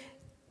somebody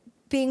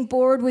being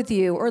bored with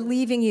you or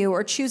leaving you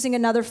or choosing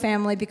another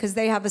family because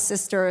they have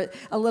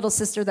a little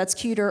sister that's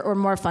cuter or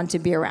more fun to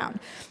be around.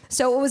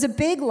 So it was a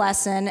big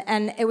lesson,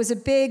 and it was a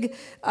big...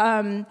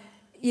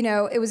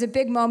 it was a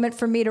big moment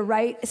for me to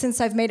write.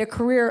 Since I've made a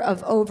career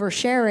of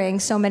oversharing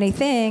so many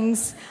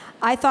things,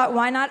 I thought,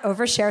 why not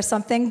overshare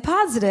something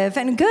positive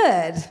and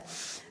good?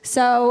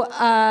 So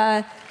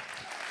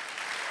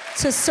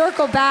to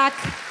circle back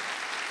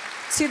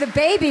to the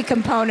baby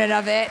component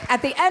of it,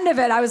 at the end of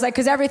it, I was like,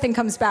 because everything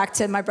comes back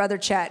to my brother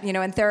Chet,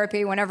 in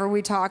therapy, whenever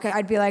we talk,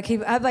 I'd be like,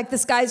 I have like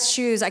this guy's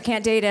shoes, I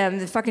can't date him,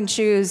 the fucking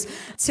shoes.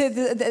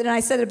 And I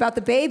said about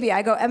the baby,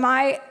 I go,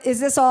 is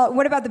this all,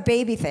 what about the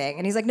baby thing?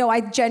 And he's like, no, I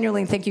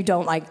genuinely think you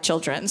don't like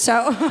children.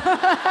 So,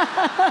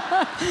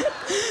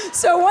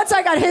 so once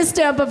I got his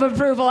stamp of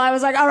approval, I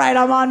was like, all right,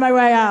 I'm on my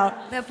way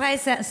out. That probably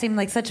seemed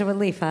like such a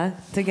relief, huh?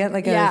 To get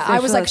like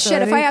I was like,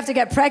 shit, if I have to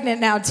get pregnant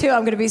now too,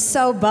 I'm gonna be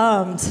so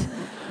bummed.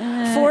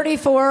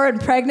 44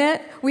 and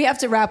pregnant. We have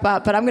to wrap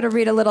up, but I'm going to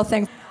read a little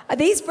thing.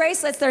 These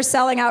bracelets, they're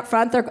selling out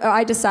front. They're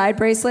I Decide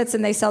bracelets,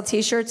 and they sell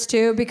T-shirts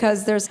too,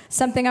 because there's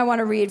something I want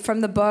to read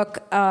from the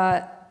book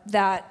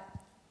that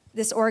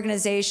this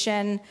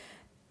organization,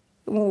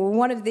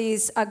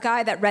 a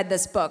guy that read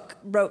this book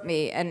wrote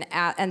me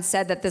and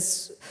said that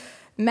this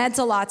meant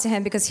a lot to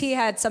him because he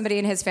had somebody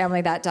in his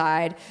family that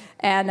died.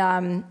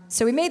 And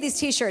so we made these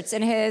T-shirts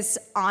in his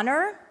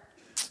honor.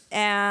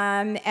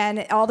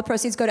 And all the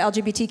proceeds go to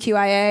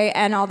LGBTQIA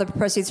and all the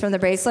proceeds from the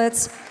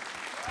bracelets.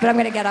 But I'm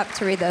going to get up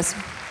to read this.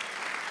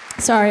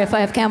 Sorry if I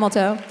have camel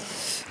toe.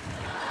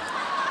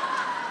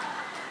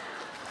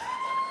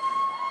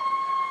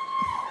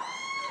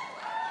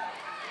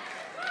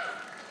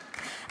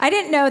 I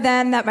didn't know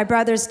then that my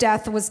brother's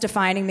death was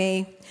defining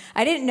me.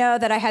 I didn't know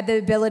that I had the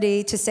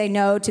ability to say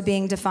no to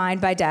being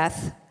defined by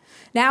death.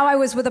 Now I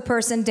was with a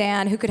person,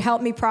 Dan, who could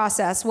help me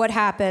process what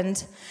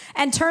happened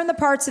and turn the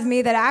parts of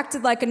me that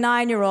acted like a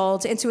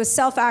 9-year-old into a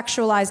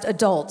self-actualized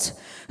adult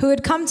who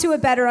had come to a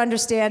better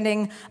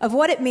understanding of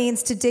what it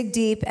means to dig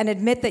deep and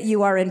admit that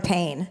you are in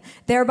pain,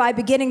 thereby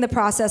beginning the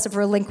process of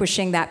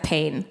relinquishing that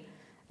pain.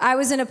 I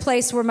was in a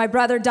place where my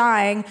brother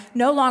dying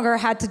no longer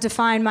had to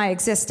define my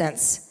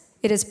existence.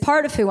 It is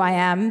part of who I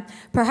am,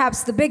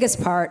 perhaps the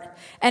biggest part,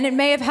 and it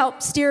may have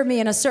helped steer me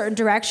in a certain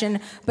direction,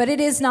 but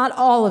it is not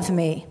all of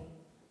me.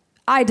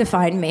 I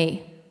define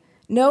me.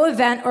 No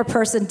event or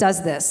person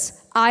does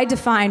this. I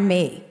define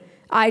me.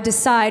 I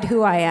decide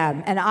who I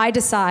am, and I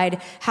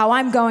decide how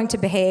I'm going to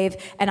behave,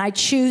 and I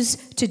choose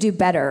to do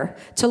better,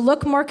 to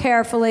look more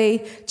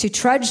carefully, to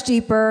trudge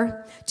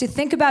deeper, to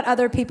think about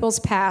other people's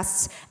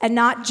pasts, and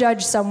not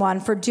judge someone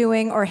for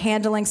doing or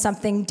handling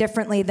something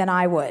differently than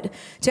I would,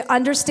 to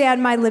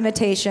understand my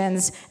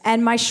limitations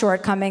and my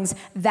shortcomings.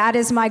 That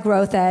is my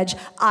growth edge.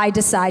 I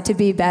decide to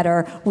be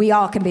better. We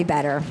all can be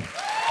better.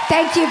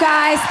 Thank you,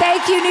 guys.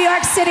 Thank you, New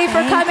York City,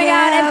 for coming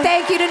out, and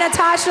thank you to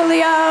Natasha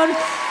Lyonne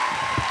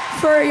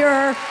for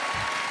your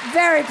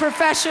very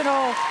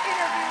professional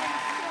interview.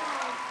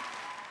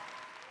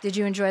 Did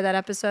you enjoy that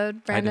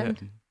episode, Brandon? I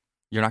did.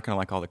 You're not going to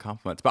like all the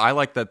compliments, but I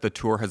like that the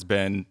tour has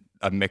been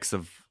a mix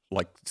of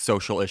like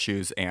social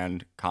issues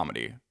and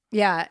comedy.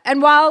 Yeah,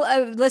 and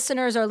while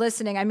listeners are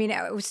listening, I mean,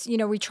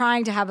 we're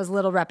trying to have as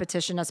little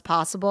repetition as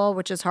possible,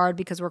 which is hard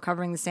because we're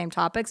covering the same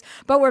topics,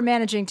 but we're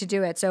managing to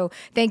do it. So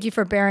thank you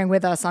for bearing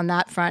with us on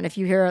that front. If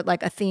you hear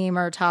like a theme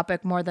or a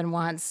topic more than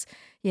once,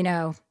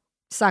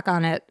 suck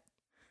on it.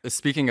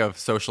 Speaking of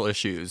social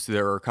issues,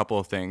 there are a couple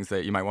of things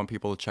that you might want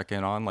people to check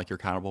in on, like your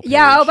Accountable page.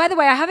 Yeah. Oh, by the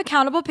way, I have an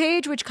Accountable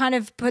page, which kind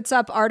of puts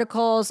up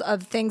articles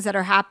of things that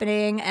are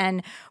happening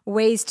and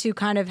ways to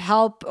kind of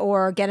help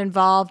or get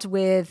involved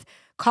with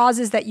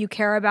causes that you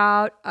care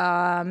about.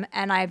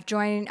 And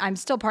I'm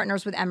still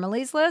partners with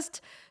Emily's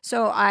List.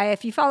 So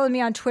if you follow me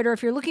on Twitter,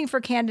 if you're looking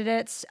for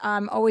candidates,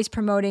 I'm always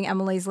promoting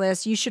Emily's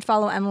List. You should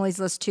follow Emily's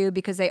List too,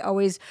 because they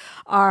always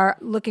are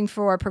looking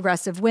for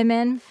progressive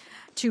women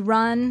to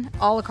run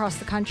all across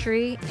the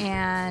country,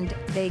 and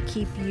they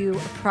keep you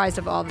apprised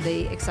of all of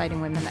the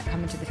exciting women that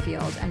come into the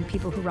field and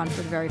people who run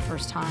for the very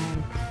first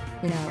time,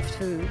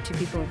 to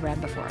people who've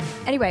ran before.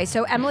 Anyway,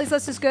 so Emily's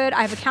List is good.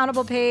 I have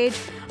Accountable page,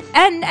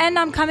 and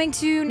I'm coming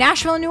to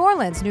Nashville and New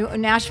Orleans.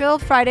 Nashville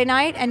Friday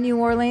night and New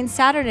Orleans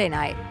Saturday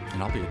night.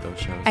 And I'll be at those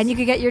shows. And you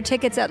can get your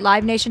tickets at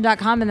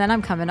livenation.com, and then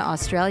I'm coming to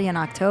Australia in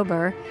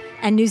October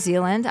and New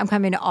Zealand. I'm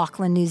coming to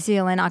Auckland, New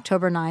Zealand,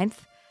 October 9th.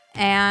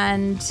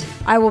 And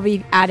I will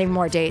be adding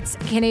more dates.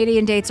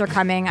 Canadian dates are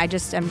coming. I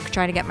just am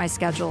trying to get my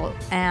schedule.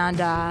 And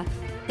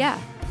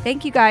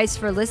thank you guys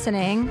for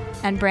listening.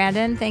 And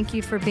Brandon, thank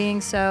you for being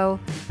so,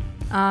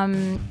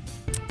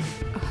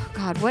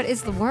 what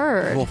is the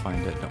word? We'll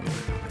find it. Don't worry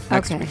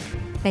about it. Next week.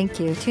 Thank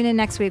you. Tune in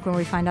next week when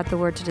we find out the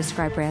word to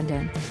describe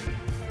Brandon.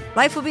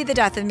 Life Will Be the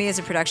Death of Me is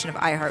a production of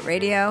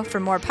iHeartRadio.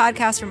 For more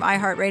podcasts from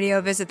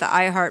iHeartRadio, visit the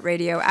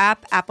iHeartRadio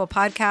app, Apple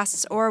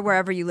Podcasts, or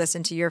wherever you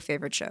listen to your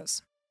favorite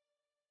shows.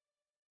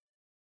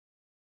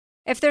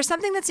 If there's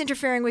something that's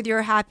interfering with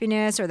your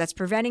happiness or that's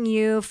preventing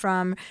you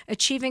from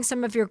achieving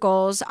some of your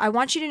goals, I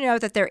want you to know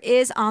that there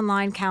is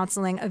online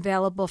counseling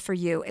available for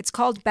you. It's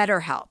called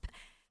BetterHelp.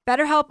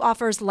 BetterHelp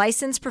offers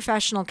licensed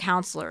professional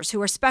counselors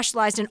who are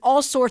specialized in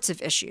all sorts of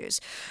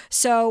issues.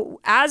 So,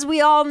 as we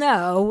all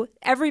know,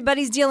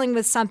 everybody's dealing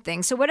with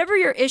something. So, whatever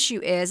your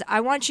issue is, I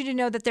want you to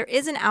know that there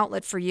is an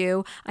outlet for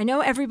you. I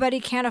know everybody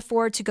can't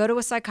afford to go to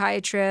a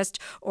psychiatrist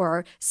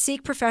or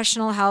seek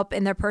professional help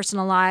in their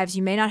personal lives.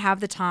 You may not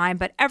have the time,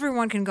 but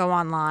everyone can go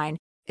online.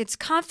 It's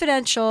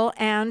confidential,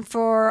 and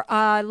for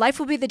Life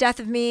Will Be the Death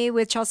of Me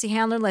with Chelsea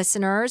Handler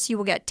listeners, you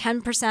will get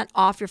 10%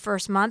 off your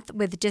first month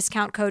with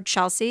discount code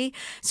Chelsea.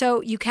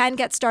 So you can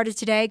get started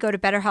today. Go to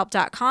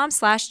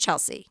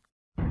betterhelp.com/Chelsea.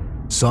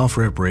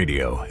 SOFREP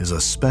Radio is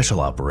a special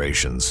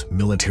operations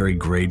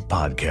military-grade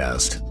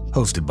podcast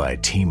hosted by a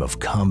team of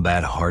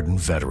combat-hardened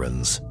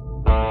veterans.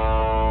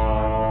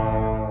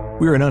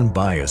 We're an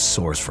unbiased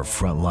source for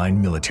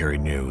frontline military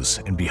news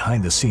and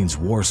behind-the-scenes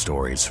war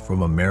stories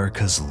from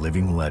America's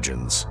living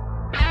legends.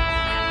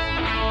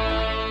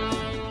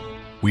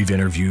 We've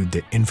interviewed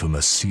the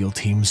infamous SEAL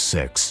Team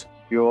 6.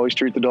 You always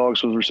treat the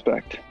dogs with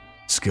respect.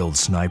 Skilled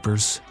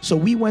snipers. So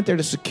we went there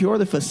to secure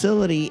the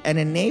facility and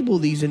enable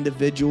these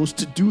individuals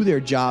to do their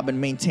job and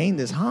maintain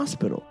this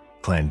hospital.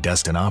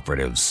 Clandestine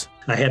operatives.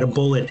 I had a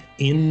bullet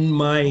in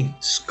my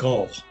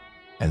skull.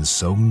 And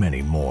so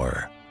many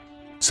more.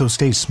 So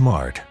stay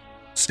smart.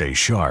 Stay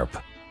sharp.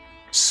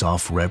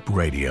 SOFREP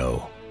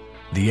Radio,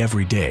 the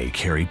Everyday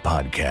Carry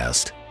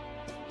podcast.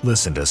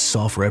 Listen to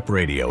SOFREP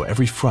Radio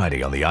every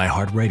Friday on the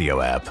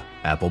iHeartRadio app,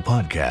 Apple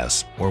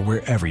Podcasts, or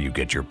wherever you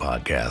get your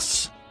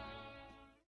podcasts.